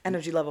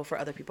energy level for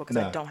other people because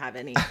I don't have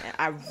any. And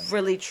I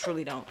really,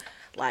 truly don't.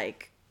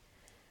 Like,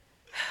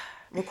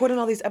 recording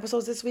all these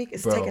episodes this week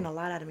is taking a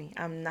lot out of me.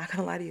 I'm not going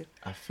to lie to you.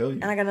 I feel you.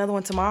 And I got another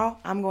one tomorrow.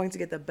 I'm going to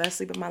get the best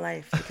sleep of my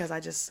life because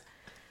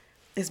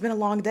it's been a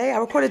long day. I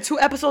recorded 2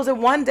 episodes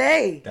in one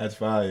day. That's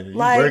fire. You're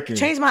like, working.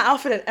 Changed my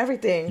outfit and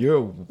everything.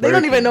 They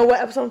don't even know what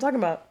episode I'm talking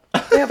about.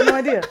 They have no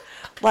idea.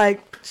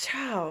 Like,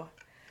 child,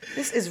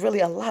 this is really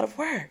a lot of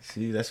work.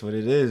 See, that's what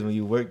it is. When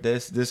you work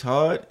this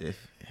hard,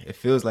 it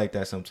feels like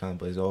that sometimes,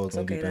 but it's always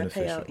going to be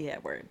beneficial. Yeah,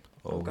 word.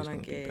 Always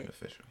going to be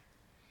beneficial.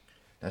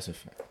 That's a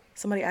fact.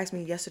 Somebody asked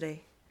me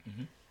yesterday.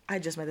 I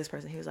just met this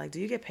person. He was like, "Do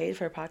you get paid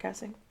for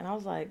podcasting?" And I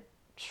was like,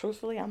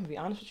 "Truthfully, I'm gonna be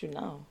honest with you,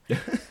 no.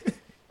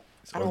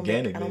 It's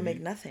organic. I don't make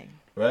nothing."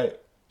 Right.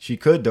 She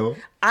could though.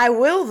 I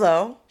will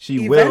though.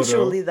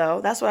 Eventually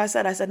though. That's what I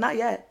said. I said not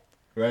yet.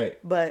 Right.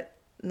 But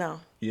no.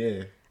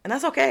 Yeah. And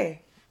that's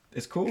okay.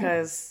 It's cool.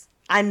 Because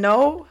I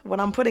know what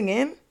I'm putting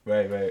in.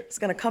 Right. It's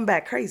gonna come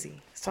back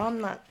crazy. So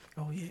I'm not.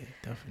 Oh yeah,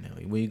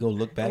 definitely. When you go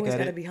look back at it, always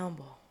gotta be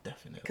humble.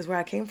 Definitely. Because where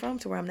I came from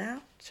to where I'm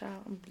now,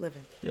 child, I'm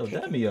living. Yo,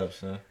 dab me up,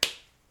 son.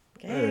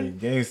 Gang. Hey,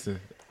 gangster.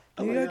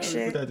 New York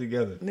shit. Put that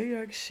together. New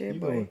York shit, you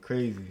boy. going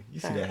crazy. You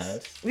see that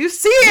house? You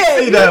see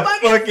it. See that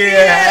fucking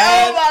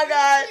house? Oh my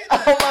god.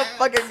 Oh my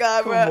fucking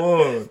god, bro. Come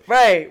on.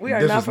 Right. We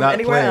are not from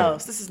anywhere playing.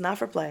 else. This is not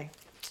for play.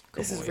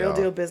 This is real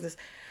deal business.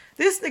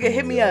 This nigga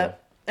hit me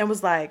up and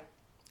was like,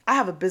 "I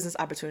have a business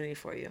opportunity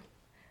for you."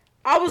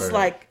 I was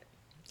like,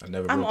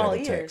 I'm all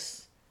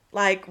ears.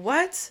 Like,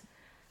 what?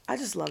 I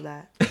just love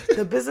that.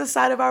 The business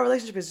side of our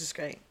relationship is just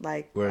great.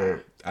 Like,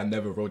 where I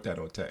never wrote that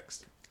on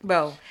text.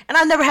 Bro. And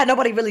I never had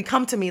nobody really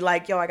come to me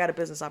like, "Yo, I got a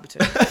business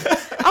opportunity."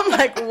 I'm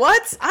like,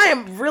 what? I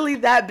am really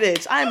that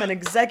bitch. I am an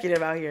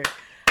executive out here.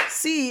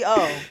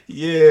 CEO.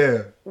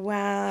 Yeah.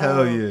 Wow.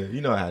 Hell yeah.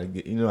 You know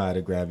how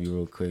to grab you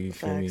real quick. You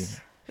feel me?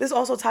 This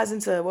also ties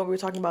into what we were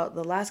talking about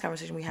the last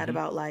conversation we had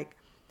about like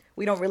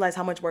we don't realize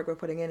how much work we're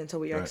putting in until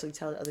we actually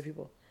tell other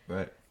people.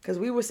 Right. Because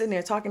we were sitting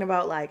there talking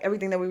about like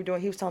everything that we were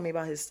doing. He was telling me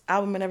about his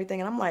album and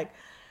everything, and I'm like,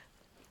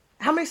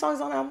 "How many songs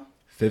on the album?"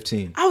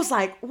 15. I was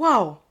like,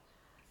 "Whoa,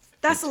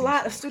 that's a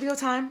lot of studio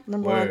time."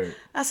 Number one,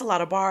 that's a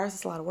lot of bars.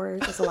 That's a lot of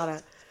words. That's a lot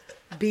of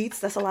beats.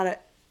 That's a lot of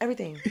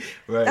everything.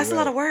 That's a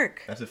lot of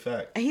work. That's a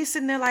fact. And he's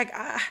sitting there like,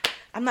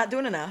 "I'm not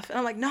doing enough," and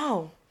I'm like,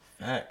 "No,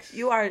 facts.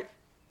 You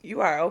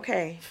are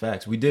okay."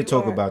 Facts. We did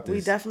talk about this. We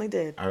definitely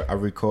did. I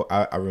recall.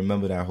 I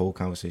remember that whole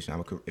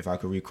conversation. If I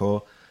could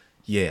recall,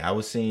 yeah, I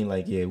was saying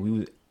like, yeah,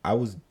 I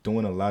was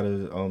doing a lot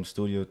of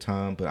studio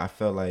time, but I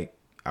felt like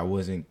I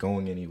wasn't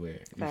going anywhere.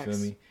 You feel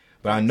me?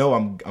 But I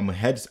know I'm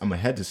ahead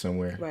to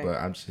somewhere. Right. But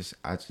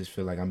I just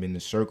feel like I'm in the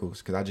circles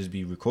because I just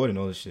be recording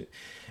all this shit.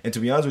 And to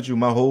be honest with you,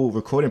 my whole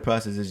recording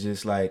process is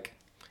just like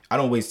I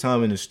don't waste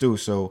time in the stew.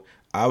 So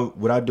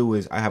what I do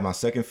is I have my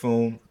second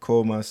phone,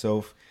 record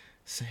myself,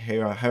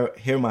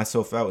 hear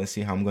myself out and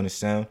see how I'm gonna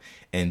sound,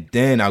 and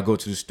then I'll go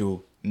to the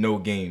stew. No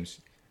games.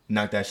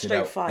 Knock that shit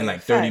out in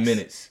like 30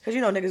 minutes.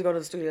 Because niggas go to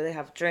the studio, they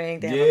have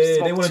drink, they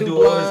have smoke 2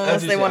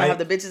 blunts, they want to have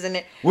the bitches in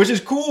it. Which is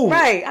cool.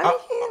 Right.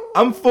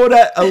 I'm for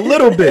that a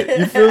little bit,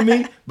 you feel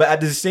me? But at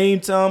the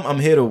same time, I'm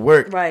here to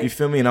work, you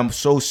feel me? And I'm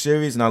so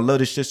serious and I love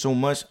this shit so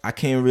much,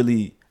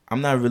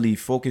 I'm not really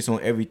focused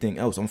on everything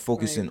else. I'm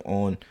focusing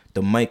on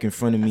the mic in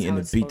front of me and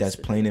the beat that's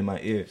playing in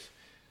my ears.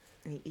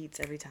 And he eats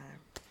every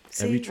time.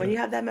 See, when you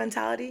have that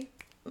mentality...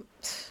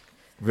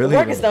 Really, the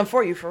work is done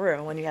for you, for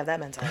real, when you have that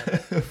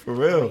mentality. For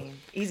real. I mean,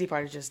 easy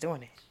part is just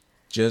doing it.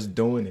 Just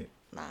doing it.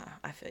 Nah,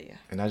 I feel you.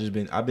 And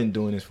I've been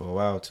doing this for a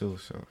while too,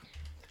 so.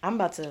 I'm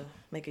about to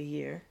make a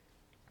year.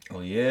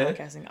 Oh yeah?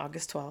 Podcasting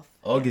August 12th.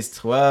 August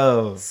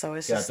 12th. So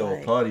it's just like. Got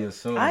to throw a party or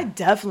something. I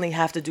definitely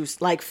have to do,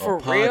 like, for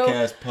real. A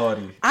podcast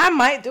party. I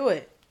might do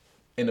it.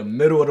 In the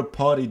middle of the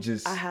party,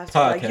 just I have to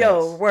podcast. Like,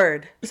 yo,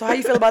 word. So how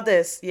you feel about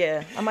this?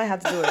 Yeah, I might have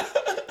to do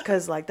it.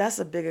 Because, like, that's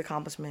a big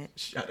accomplishment.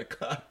 Shot a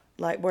clock.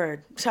 Like,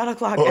 word. Shot a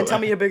clock and tell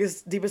me your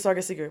deepest,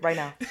 darkest secret right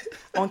now.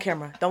 On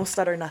camera. Don't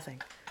stutter nothing.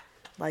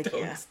 Like,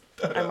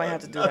 I might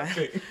have to do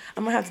that. I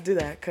might have to do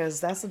that because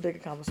that's a big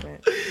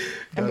accomplishment.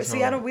 And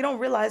see, we don't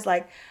realize,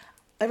 like,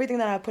 everything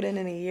that I put in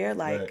a year,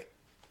 like,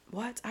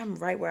 what? I'm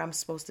right where I'm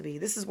supposed to be.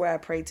 This is where I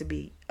prayed to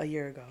be a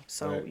year ago.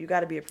 So you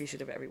got to be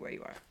appreciative everywhere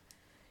you are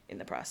in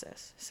the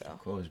process. So of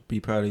course, be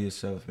proud of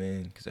yourself,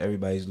 man, because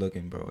everybody's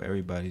looking, bro.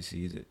 Everybody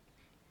sees it.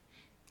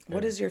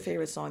 What is your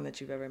favorite song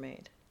that you've ever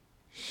made?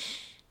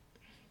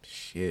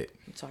 Shit.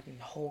 I'm talking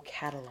the whole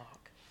catalog.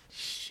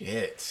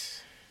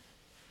 Shit.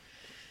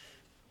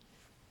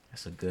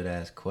 That's a good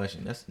ass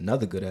question. That's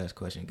another good ass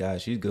question,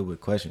 guys. She's good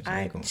with questions.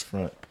 I ain't gonna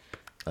front.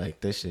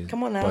 Like this shit.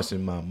 Come on now.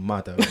 Busting my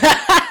mouth out.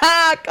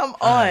 Come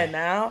on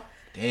now.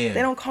 Damn.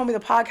 They don't call me the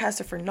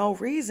podcaster for no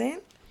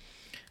reason.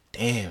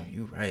 Damn,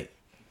 you right.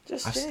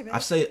 Just Jay, man.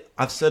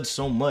 I've said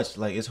so much.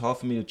 Like it's hard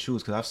for me to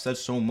choose because I've said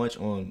so much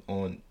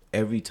on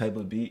every type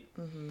of beat.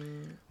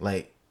 Mm-hmm.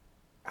 Like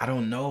I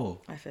don't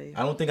know. I feel you.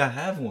 I don't think I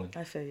have one.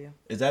 I feel you.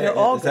 Is that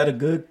a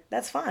good?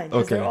 That's fine.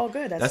 Okay, they're all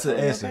good. That's an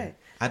answer. Okay.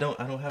 I don't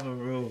have a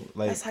real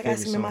like. That's like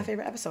asking me my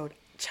favorite episode.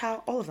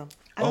 Child, all of them.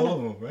 All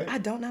of them, right? I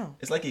don't know.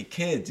 It's like your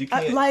kids. You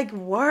can't.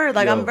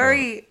 I'm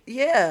very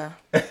yeah.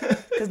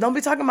 Because don't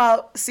be talking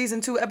about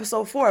season 2,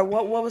 episode 4.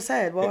 What was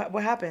said?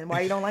 What happened?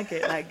 Why you don't like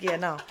it? Like yeah,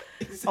 no.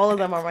 Exactly. All of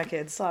them are my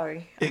kids.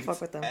 Sorry, I fuck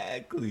with them.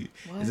 Exactly.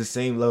 It's the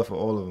same love for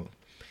all of them.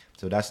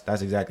 So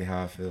that's exactly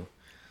how I feel.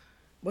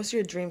 What's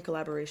your dream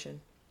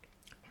collaboration?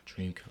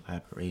 Dream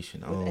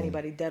collaboration with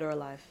anybody, dead or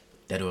alive?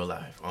 Dead or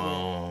alive.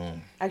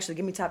 Actually,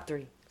 give me top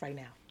 3 right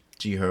now.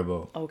 G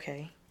Herbo.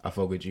 Okay. I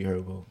fuck with G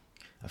Herbo.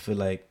 I feel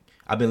like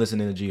I've been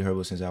listening to G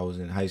Herbo since I was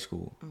in high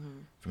school,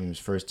 from his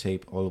first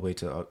tape all the way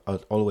to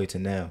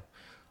now.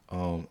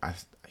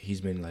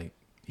 He's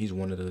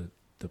one of the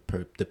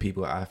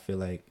people I feel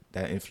like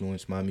that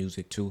influenced my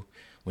music too,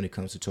 when it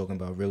comes to talking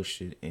about real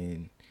shit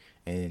and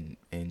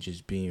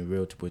just being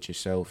real with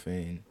yourself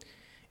and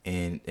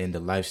the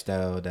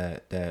lifestyle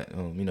that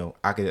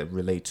I could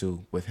relate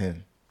to with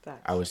him.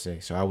 Facts. I would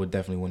say so. I would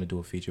definitely want to do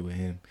a feature with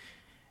him.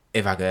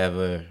 If I could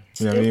ever,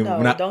 you know what I mean?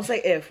 No, don't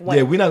say if. When.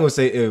 Yeah, we're not gonna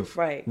say if.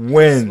 Right.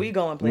 When we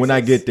going places. When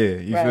I get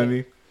there, you feel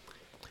me?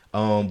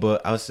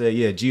 But I would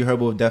say G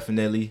Herbo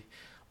definitely.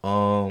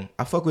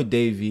 I fuck with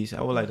Davies.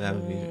 I would like to have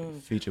a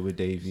feature with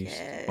Davies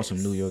on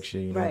some New York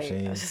shit. You know what I'm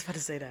saying? I was just about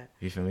to say that.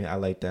 You feel me? I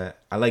like that.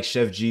 I like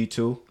Chef G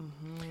too.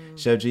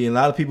 Chef G, and a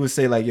lot of people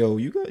say like, "Yo,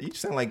 you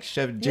sound like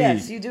Chef G."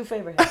 Yes, you do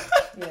favor him.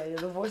 Yeah,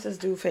 the voices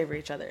do favor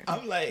each other.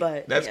 I'm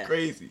like, that's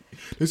crazy.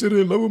 They said they're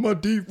in love with my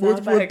deep voice,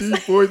 let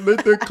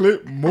that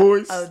clip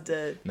moist. I'm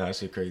dead. Nah, that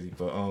shit crazy.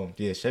 But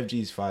Chef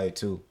G is fire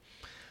too.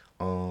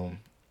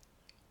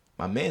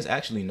 My man's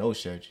actually knows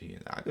Chef G,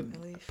 and I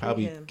could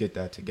probably get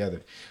that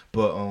together.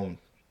 But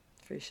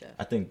free Chef.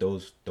 I think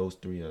those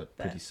 3 are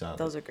pretty solid.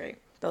 Those are great.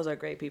 Those are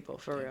great people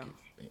for real.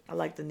 I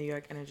like the New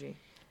York energy,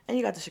 and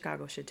you got the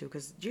Chicago shit too,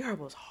 because G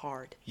Herbo's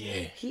hard.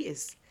 Yeah, he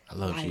is. I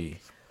love G.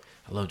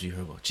 I love G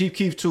Herbo. Chief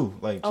Keef too.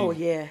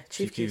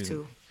 Chief Keef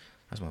too.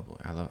 That's my boy.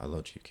 I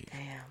love Chief Keef.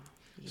 Damn.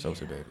 Yeah.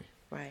 Sosa baby.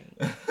 Right.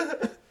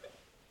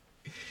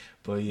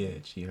 But yeah,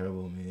 G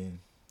Herbo, man.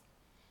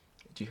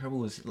 G Herbo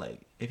was like,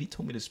 if he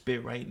told me to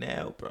spit right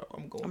now, bro,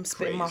 I'm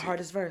spitting my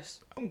hardest verse.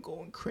 I'm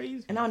going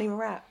crazy. And I don't even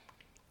rap.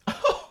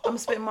 I'm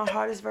spitting my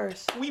hardest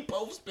verse. We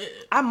both spit.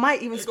 I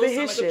might even spit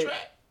his shit.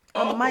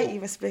 I might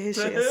even spit his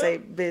shit and say,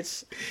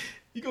 bitch.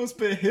 You gonna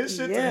spit his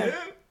shit to him?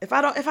 If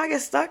I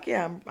get stuck,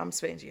 I'm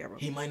spitting G Herbo.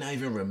 He might not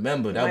even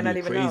remember. That would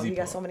be crazy. Know. He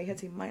got so many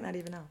hits, he might not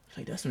even know.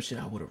 Like that's some shit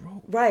I would have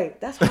wrote. Right,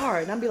 that's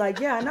hard. And I'd be like,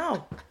 yeah, I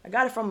know. I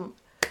got it from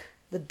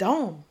the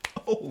Dome.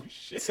 Oh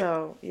shit.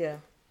 So yeah,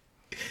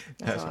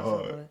 that's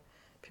hard.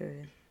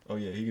 Period. Oh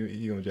yeah,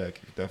 he gonna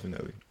jack you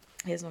definitely.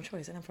 He has no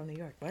choice, and I'm from New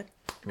York. What?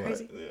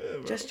 Crazy?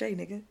 Yeah, just Jay,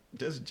 nigga.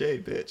 Just Jay,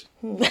 bitch.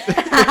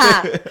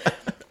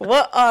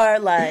 What are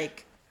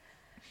like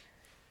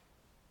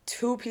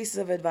 2 pieces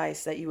of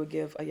advice that you would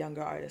give a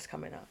younger artist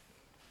coming up?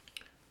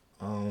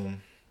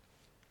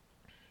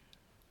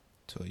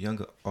 To a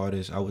younger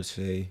artist, I would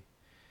say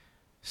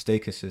stay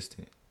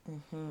consistent.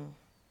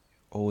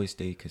 Always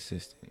stay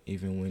consistent,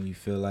 even when you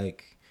feel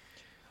like,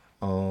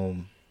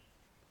 things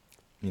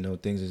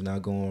is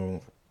not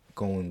going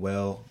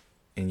well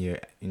in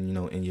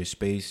your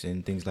space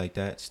and things like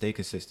that. Stay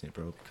consistent,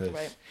 bro.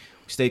 Because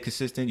stay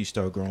consistent, you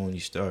start growing.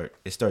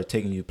 It start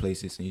taking you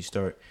places,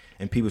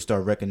 and people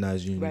start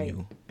recognizing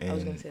you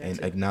and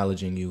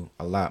acknowledging you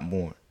a lot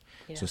more.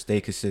 Yeah. So stay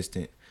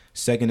consistent.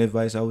 Second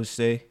advice, I would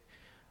say,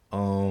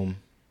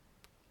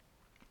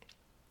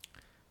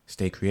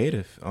 stay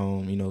creative.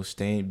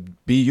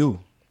 Be you,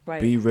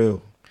 be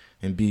real,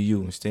 and be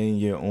you, and stay in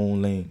your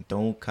own lane.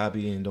 Don't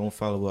copy and don't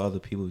follow what other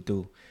people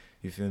do.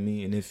 You feel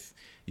me? And if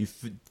you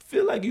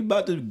feel like you're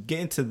about to get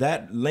into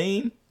that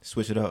lane,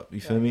 switch it up. You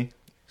feel me?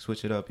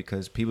 Switch it up,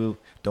 because people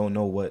don't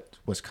know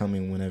what's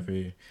coming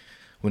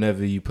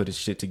whenever you put this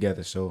shit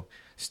together. So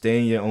stay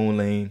in your own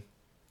lane,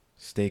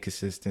 stay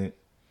consistent,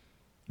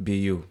 be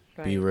you,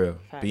 be real,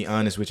 be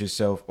honest with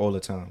yourself all the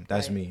time.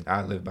 That's me.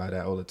 I live by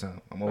that all the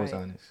time. I'm always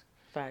honest.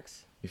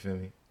 Facts. You feel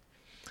me?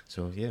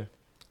 So yeah,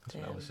 that's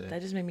what I would say.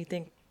 That just made me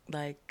think,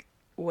 like,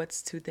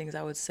 what's 2 things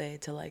I would say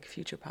to like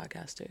future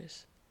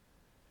podcasters?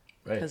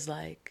 Right. Because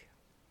like,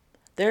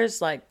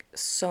 there's like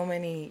so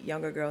many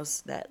younger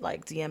girls that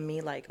like DM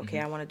me like, okay,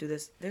 I want to do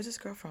this. There's this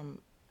girl from,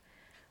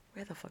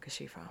 where the fuck is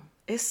she from?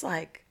 It's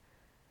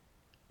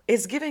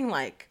It's giving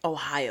like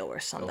Ohio or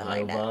something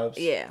Ohio like that. vibes?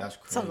 Yeah, That's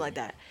crazy. something like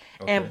that.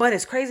 Okay. But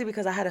it's crazy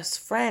because I had a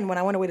friend when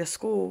I went away to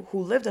school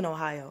who lived in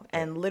Ohio,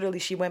 and literally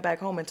she went back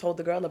home and told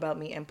the girl about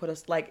me and put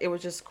us like, it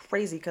was just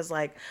crazy because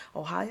like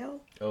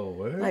Ohio, Oh,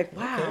 word? like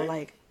wow, Okay.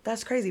 like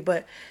that's crazy.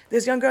 But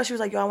this young girl, she was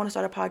like, yo, I want to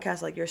start a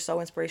podcast. Like, you're so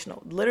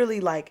inspirational. Literally,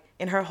 like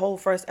in her whole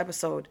first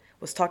episode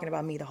was talking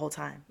about me the whole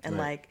time, and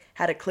Right. like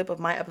had a clip of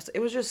my episode. It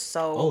was just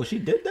so. Oh, she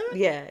did that?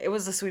 Yeah, it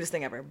was the sweetest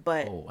thing ever.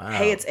 But Oh, wow.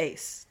 hey, it's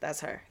Ace. That's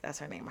her. That's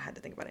her name. I had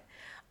to think about it.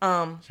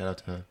 Shout out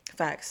to her.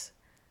 Facts.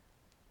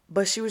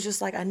 But she was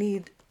just like, I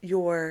need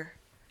your,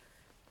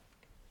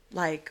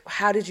 like,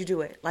 how did you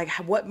do it? Like,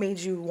 what made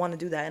you want to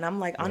do that? And I'm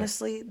like,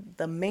 honestly,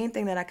 the main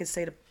thing that I could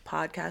say to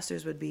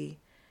podcasters would be,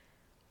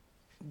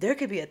 there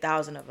could be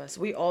 1,000 of us.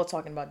 We all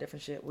talking about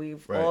different shit.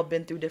 We've Right. all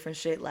been through different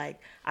shit. Like,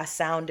 I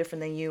sound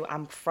different than you.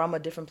 I'm from a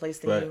different place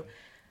than Right. you.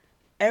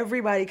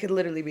 Everybody could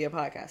literally be a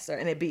podcaster,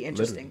 and it'd be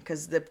interesting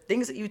because the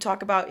things that you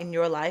talk about in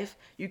your life,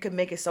 you could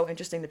make it so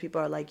interesting that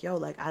people are like, yo,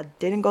 like, I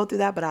didn't go through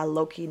that, but I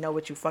low-key know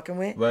what you fucking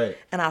with. Right.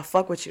 And I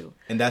fuck with you.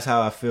 And that's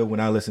how I feel when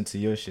I listen to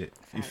your shit.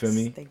 You feel Facts.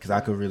 me? Thank Because you.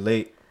 I could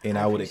relate and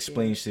I I would appreciate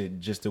explain it. shit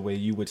just the way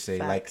you would say.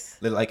 Facts.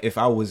 Like if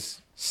I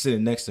was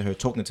sitting next to her,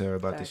 talking to her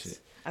about this Facts.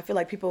 shit. I feel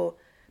like people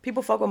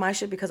fuck with my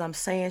shit because I'm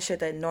saying shit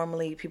that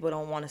normally people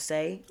don't want to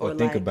say Or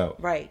think like, about.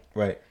 Right.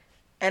 Right.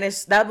 And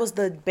that was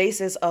the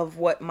basis of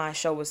what my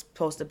show was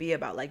supposed to be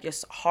about, like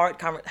just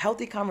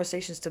healthy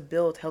conversations to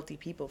build healthy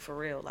people for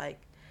real. Like,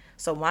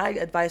 so my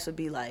advice would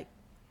be like,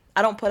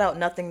 I don't put out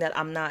nothing that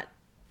I'm not.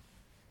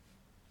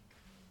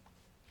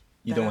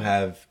 You don't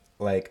have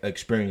like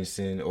experience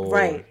in or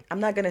Right. I'm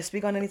not gonna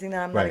speak on anything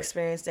that I'm not Right.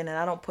 experienced in, and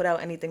I don't put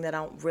out anything that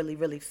I don't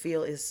really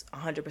feel is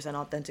 100%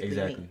 authentically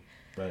Exactly. me.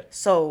 Right.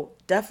 So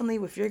definitely,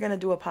 if you're gonna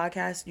do a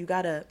podcast, you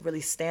gotta really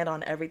stand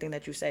on everything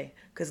that you say,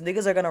 because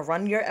niggas are gonna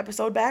run your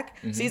episode back.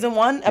 Season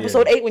 1,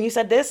 episode 8, when you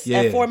said this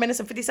Yeah. at 4 minutes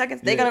and 50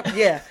 seconds, they Yeah.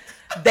 gonna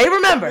they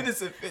remember.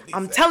 Minutes and 50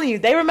 I'm seconds. telling you,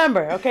 they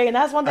remember. Okay, and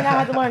that's one thing I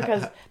had to learn,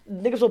 because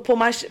niggas will pull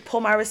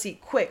my receipt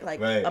quick. Like,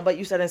 Right. but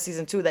you said in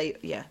season 2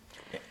 that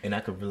And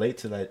I could relate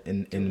to that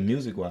in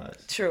music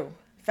wise. true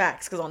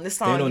facts. Because on this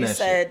Stand song on you that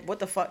said shit. what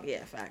the fuck,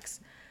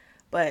 facts.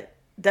 But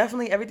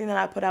definitely everything that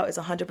I put out is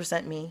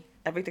 100% me.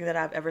 Everything that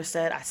I've ever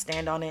said, I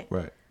stand on it.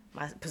 Right.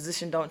 My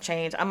position don't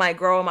change. I might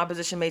grow, my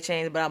position may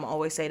change, but I'm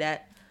always say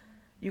that.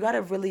 You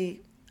gotta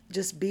really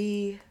just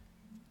be,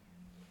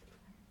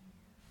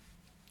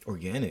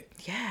 Organic.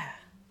 yeah.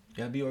 You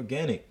gotta be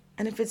organic.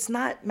 And if it's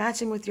not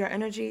matching with your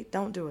energy,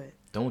 don't do it.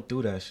 Don't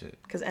do that shit.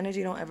 Because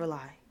energy don't ever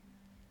lie.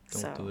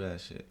 Don't do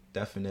that shit.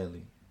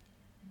 Definitely.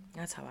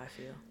 That's how I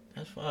feel.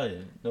 That's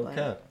fire. No But-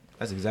 cap.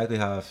 That's exactly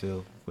how I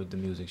feel with the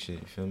music shit.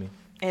 You feel me?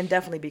 And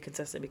definitely be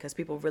consistent, because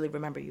people really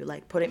remember you.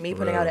 Like putting out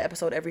real. an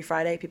episode every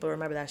Friday, people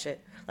remember that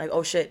shit. Like,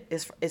 oh shit,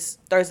 it's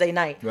Thursday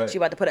night. Right. She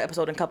about to put an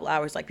episode in a couple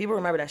hours. Like, people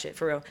remember that shit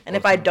for real. And All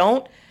if I time.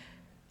 don't,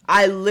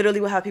 I literally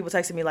will have people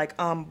texting me like,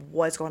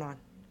 what's going on?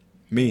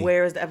 Me.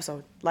 Where is the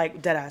episode?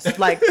 Like, dead ass.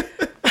 Like,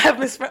 I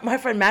have my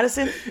friend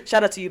Madison.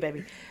 Shout out to you,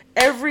 baby.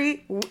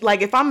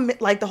 If I'm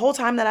like, the whole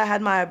time that I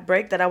had my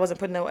break that I wasn't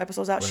putting no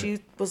episodes out, Right. she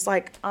was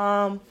like,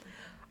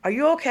 are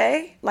you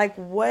okay? Like,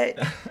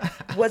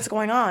 what's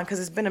going on? Because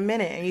it's been a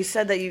minute, and you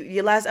said that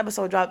your last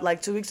episode dropped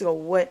like 2 weeks ago.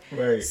 What?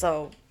 Right.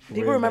 So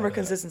people Worry remember about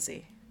that.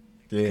 consistency.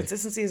 Yeah.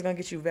 Consistency is gonna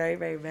get you very,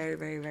 very, very,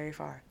 very, very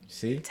far.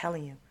 See? I'm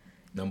telling you.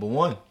 Number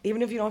one.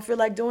 Even if you don't feel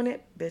like doing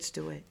it, bitch,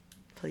 do it,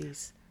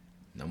 please.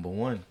 Number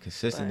one.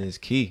 Consistent But- is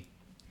key.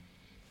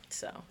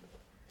 So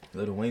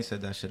Lil Wayne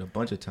said that shit a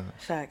bunch of times.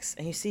 facts,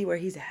 and you see where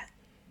he's at.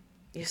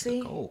 You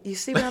see? goal. You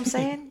see what I'm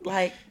saying?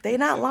 Like, they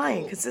not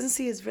lying. goal.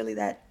 Consistency is really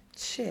that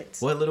shit.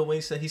 What Lil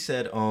Wayne said? He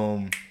said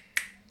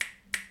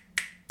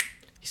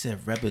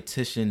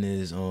repetition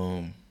is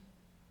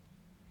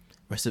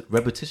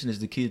repetition is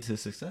the key to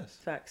success.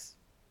 Facts.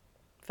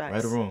 Facts.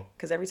 Right or wrong?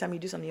 Because every time you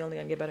do something, you're only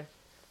gonna get better.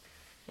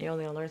 You're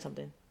only gonna learn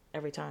something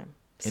every time.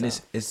 And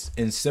So, it's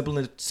in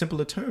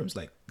simpler terms.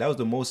 Like that was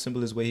the most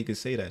simplest way he could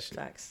say that shit.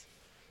 facts.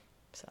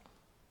 So,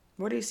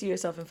 where do you see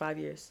yourself in 5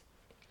 years?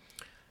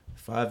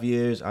 5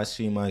 years, I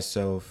see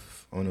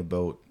myself on a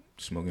boat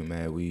smoking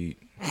mad weed,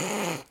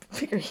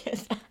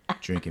 Period.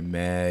 drinking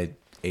mad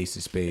Ace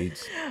of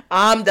Spades.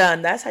 I'm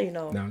done. That's how you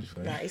know. No, I'm just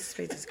playing. Nah, Ace of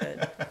Spades is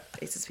good.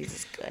 Ace of Spades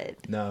is good.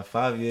 Nah,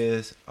 5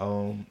 years.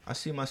 I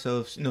see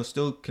myself,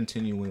 still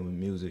continuing with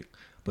music,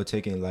 but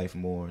taking life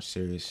more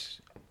serious.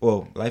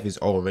 Well, life is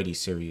already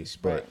serious,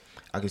 but Right.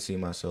 I can see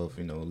myself,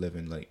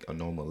 living like a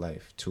normal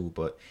life too.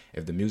 But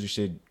if the music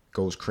shit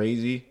goes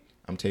crazy,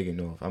 I'm taking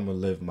off. I'm gonna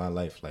live my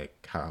life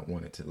like how I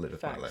wanted to live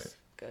Facts. my life.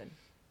 Good.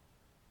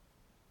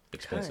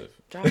 Expensive.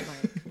 Good. Drop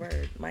mic.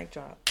 Word. Mic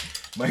drop.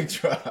 Mic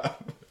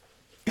drop.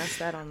 That's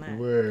that on that.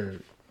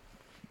 Word.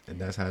 And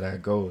that's how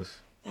that goes.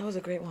 That was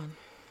a great one.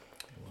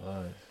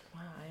 Wow.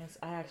 Wow,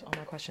 I asked all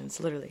my questions.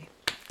 Literally,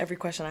 every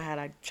question I had,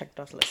 I checked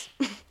off the list.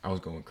 I was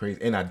going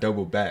crazy, and I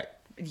doubled back.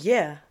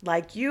 Yeah,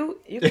 like you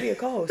could be a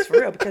co-host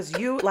for real, because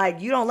you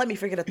don't let me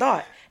forget a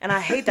thought, and I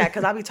hate that,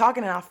 because I'll be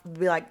talking and I'll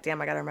be like,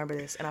 damn, I gotta remember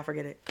this, and I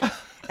forget it.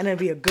 And it'd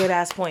be a good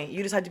ass point.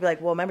 You just have to be like,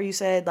 well, remember you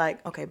said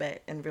like, okay,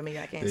 bet, and bring me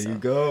back in. There you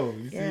go.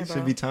 You yeah,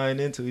 should be tying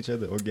into each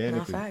other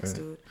organically. No facts,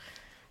 dude.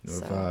 No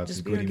so vibes.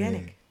 just be Goody,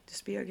 organic. man.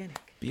 Just be organic.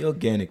 Be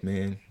organic,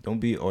 man. Don't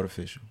be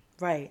artificial.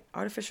 Right.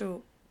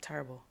 Artificial,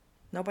 terrible.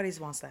 Nobody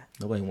wants that.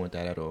 Nobody want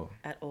that at all.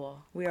 At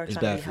all. We are It's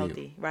trying to bad be for you.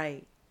 healthy.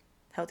 Right.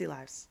 Healthy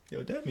lives.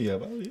 Yo, dab me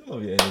up. I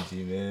love your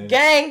energy, man.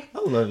 Gang! I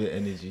love your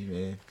energy,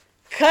 man.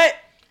 Cut!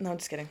 No, I'm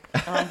just kidding.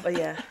 But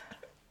yeah.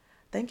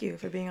 Thank you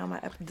for being on my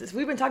episode.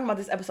 We've been talking about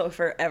this episode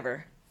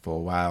forever. For a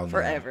while now.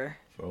 Forever.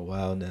 For a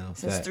while now.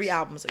 Since Facts. 3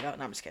 albums ago.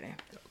 No, I'm just kidding.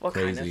 Well,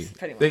 Crazy.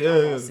 kind of. Pretty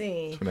much.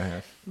 See.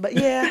 2.5. But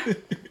yeah.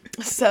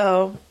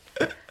 So,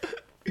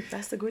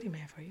 that's the Goody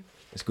Man for you.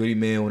 It's Goody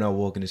Man when I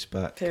walk in the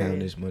spot. Period. Counting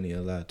this money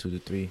a lot. 2 to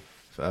 3.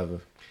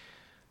 Forever.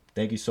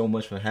 Thank you so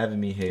much for having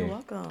me here. You're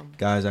welcome.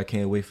 Guys, I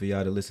can't wait for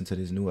y'all to listen to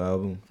this new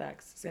album.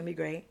 Facts. It's going to be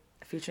great.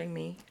 Featuring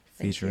me.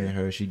 Thank Featuring you.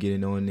 her. She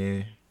getting on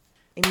there.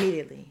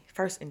 Immediately.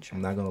 First intro.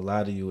 I'm not gonna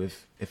lie to you.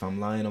 If I'm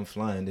lying, I'm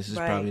flying. This is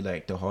Right. probably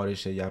like the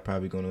hardest shit y'all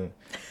probably gonna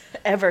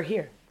Ever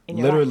here. In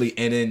your literally. life.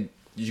 And then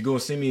you gonna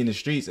see me in the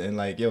streets and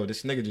like, yo,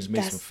 this nigga just made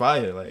That's- some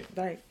fire. Like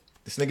Right.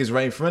 this nigga's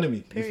right in front of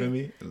me. Period. You feel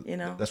me? You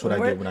know, That's what I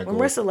get when I go. When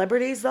we're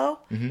celebrities, though,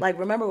 Mhm. like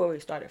remember where we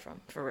started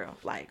from, for real.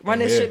 Like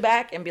run Oh, this yeah. shit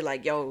back and be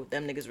like, yo,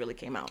 them niggas really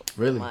came out.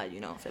 Really?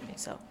 You know, feel me?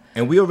 So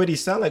And we already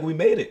sound like we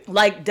made it.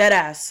 like dead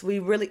ass, we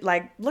really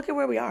like look at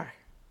where we are.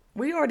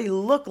 We already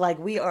look like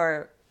we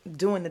are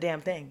doing the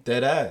damn thing.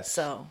 Dead ass.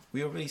 So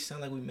we already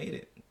sound like we made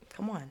it.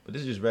 come on, But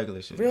this is just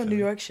regular shit. real you New feel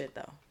me? York shit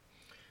though.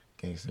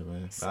 Gangster,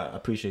 man. I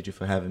appreciate you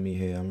for having me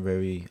here. I'm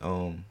very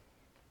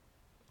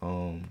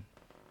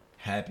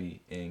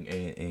happy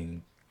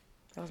and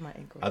That was my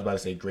ankle. I was about to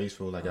say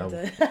graceful, like I'm I'm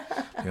dead.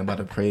 about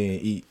to pray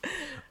and eat.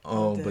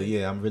 dead. But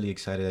yeah, I'm really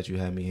excited that you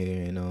had me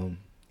here and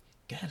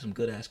you had some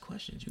good ass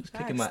questions. You was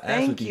kicking my Facts. ass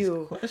with Thank you.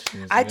 these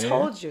questions. I man.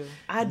 told you.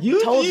 I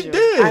You told you.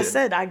 did. I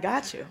said I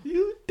got you.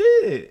 You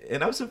did,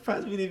 and I'm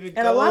surprised we didn't even.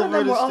 And go a lot of over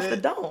them were this off the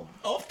shit. dome.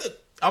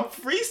 I'm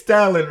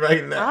freestyling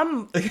right now.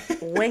 I'm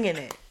winging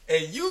it.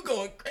 and you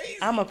going crazy.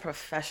 I'm a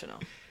professional.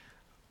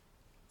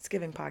 It's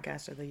giving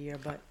podcaster of the year,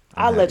 but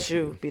I'm I'll happy let for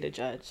you be the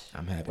judge.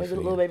 I'm happy What for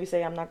did you. Lil Baby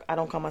say? I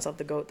don't call myself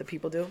the GOAT. The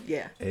people do.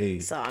 Yeah. Hey.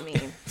 So I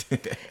mean,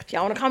 if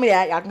y'all want to call me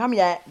that, y'all can call me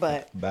that,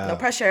 but Bow. no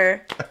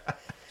pressure.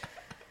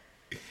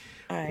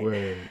 All right.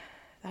 Word.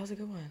 That was a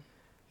good one.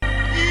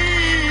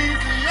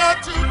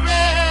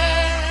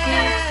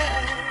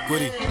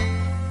 Goody.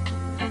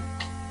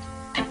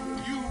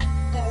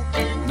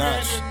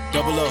 Notch.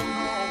 Double O.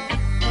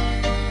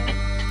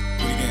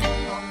 Goody gang.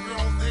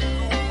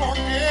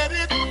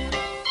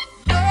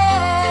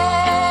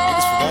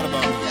 Niggas forgot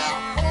about me.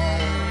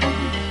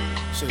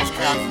 Shit is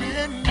crazy.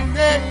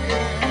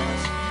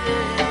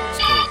 It's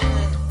cool.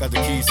 Got the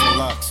keys to the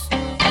locks.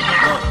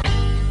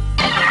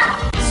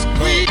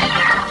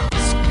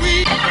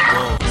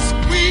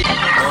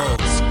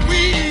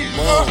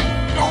 Look.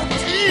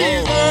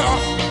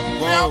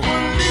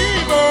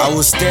 I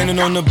was standing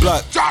on the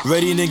block,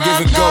 ready to give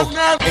it go.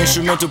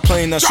 Instrumental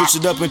playing, I switch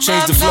it up and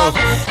change the flow.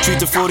 Treat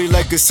the 40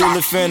 like a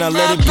ceiling fan, I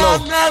let it blow.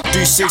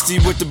 360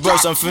 with the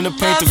brush, I'm finna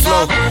paint the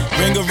flow.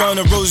 Ring around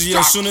the rosy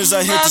as soon as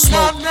I hit the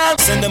smoke.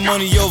 Send the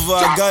money over,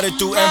 I got it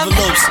through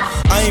envelopes.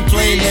 I ain't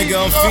playing, nigga,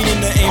 I'm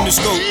feeding the aim to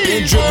scope.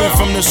 Been dripping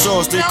from the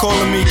sauce, they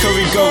calling me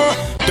curry goat.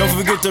 Don't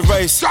forget the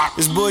rice,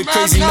 this boy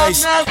crazy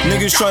nice.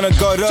 Niggas tryna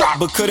guard up,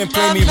 but couldn't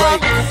play me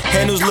right.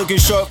 Handles looking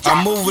sharp,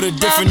 I move with a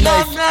different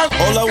knife.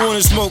 All I want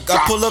is smoke, I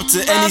pull up to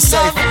any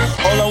site.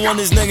 All I want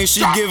is niggas,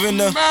 she giving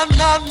them.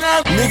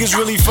 Niggas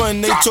really fun,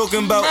 they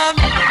talking about.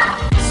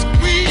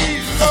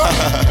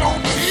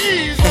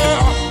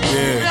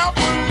 Yeah.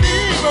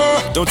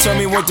 Don't tell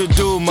me what to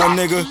do, my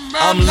nigga.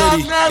 I'm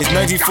litty. It's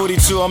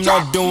 1942, I'm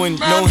not doing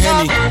no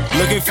Henny.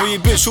 Looking for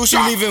your bitch, who she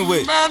leaving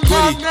with?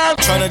 Goody.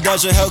 Tryna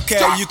dodge a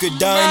Hellcat, you could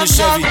die in a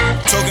Chevy.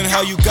 Talking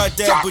how you got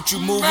that, but you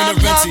moving a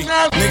renty.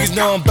 Niggas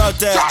know I'm about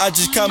that, I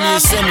just caught me a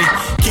semi.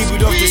 Keep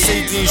it off the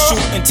safety and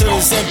shoot until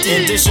it's empty.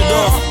 And dish it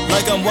off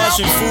like I'm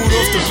washing food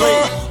off the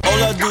plate. All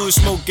I do is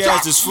smoke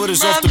gas, this foot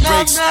is off the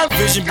brakes.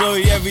 Vision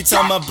blurry every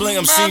time I blink,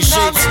 I'm seeing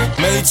shapes.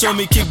 Melly told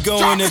me keep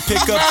going and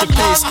pick up the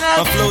pace.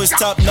 My flow is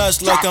top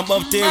notch like I'm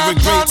up there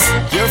with greats.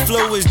 Your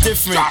flow is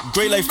different,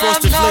 great like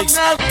Frosted Flakes.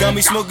 Got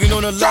me smoking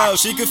on the loud,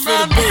 she can feel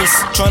the bass.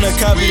 Tryna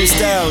copy the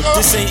style,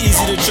 this ain't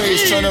easy to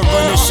trace. Tryna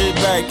run this shit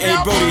back, hey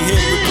Brody, hit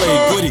replay,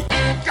 Goody.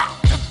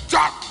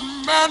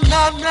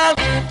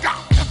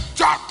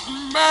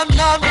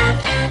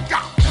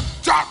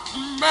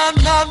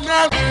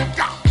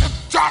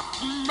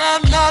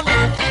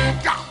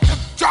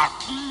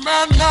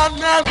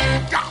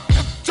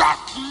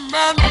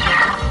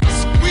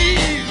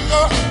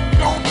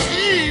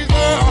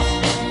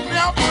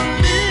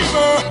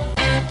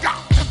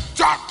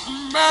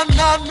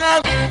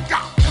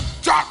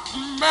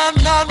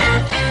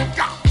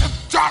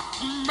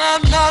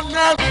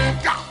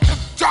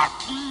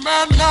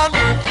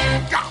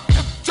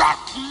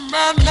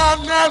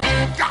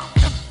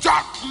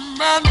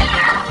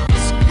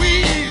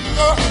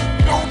 Squeeze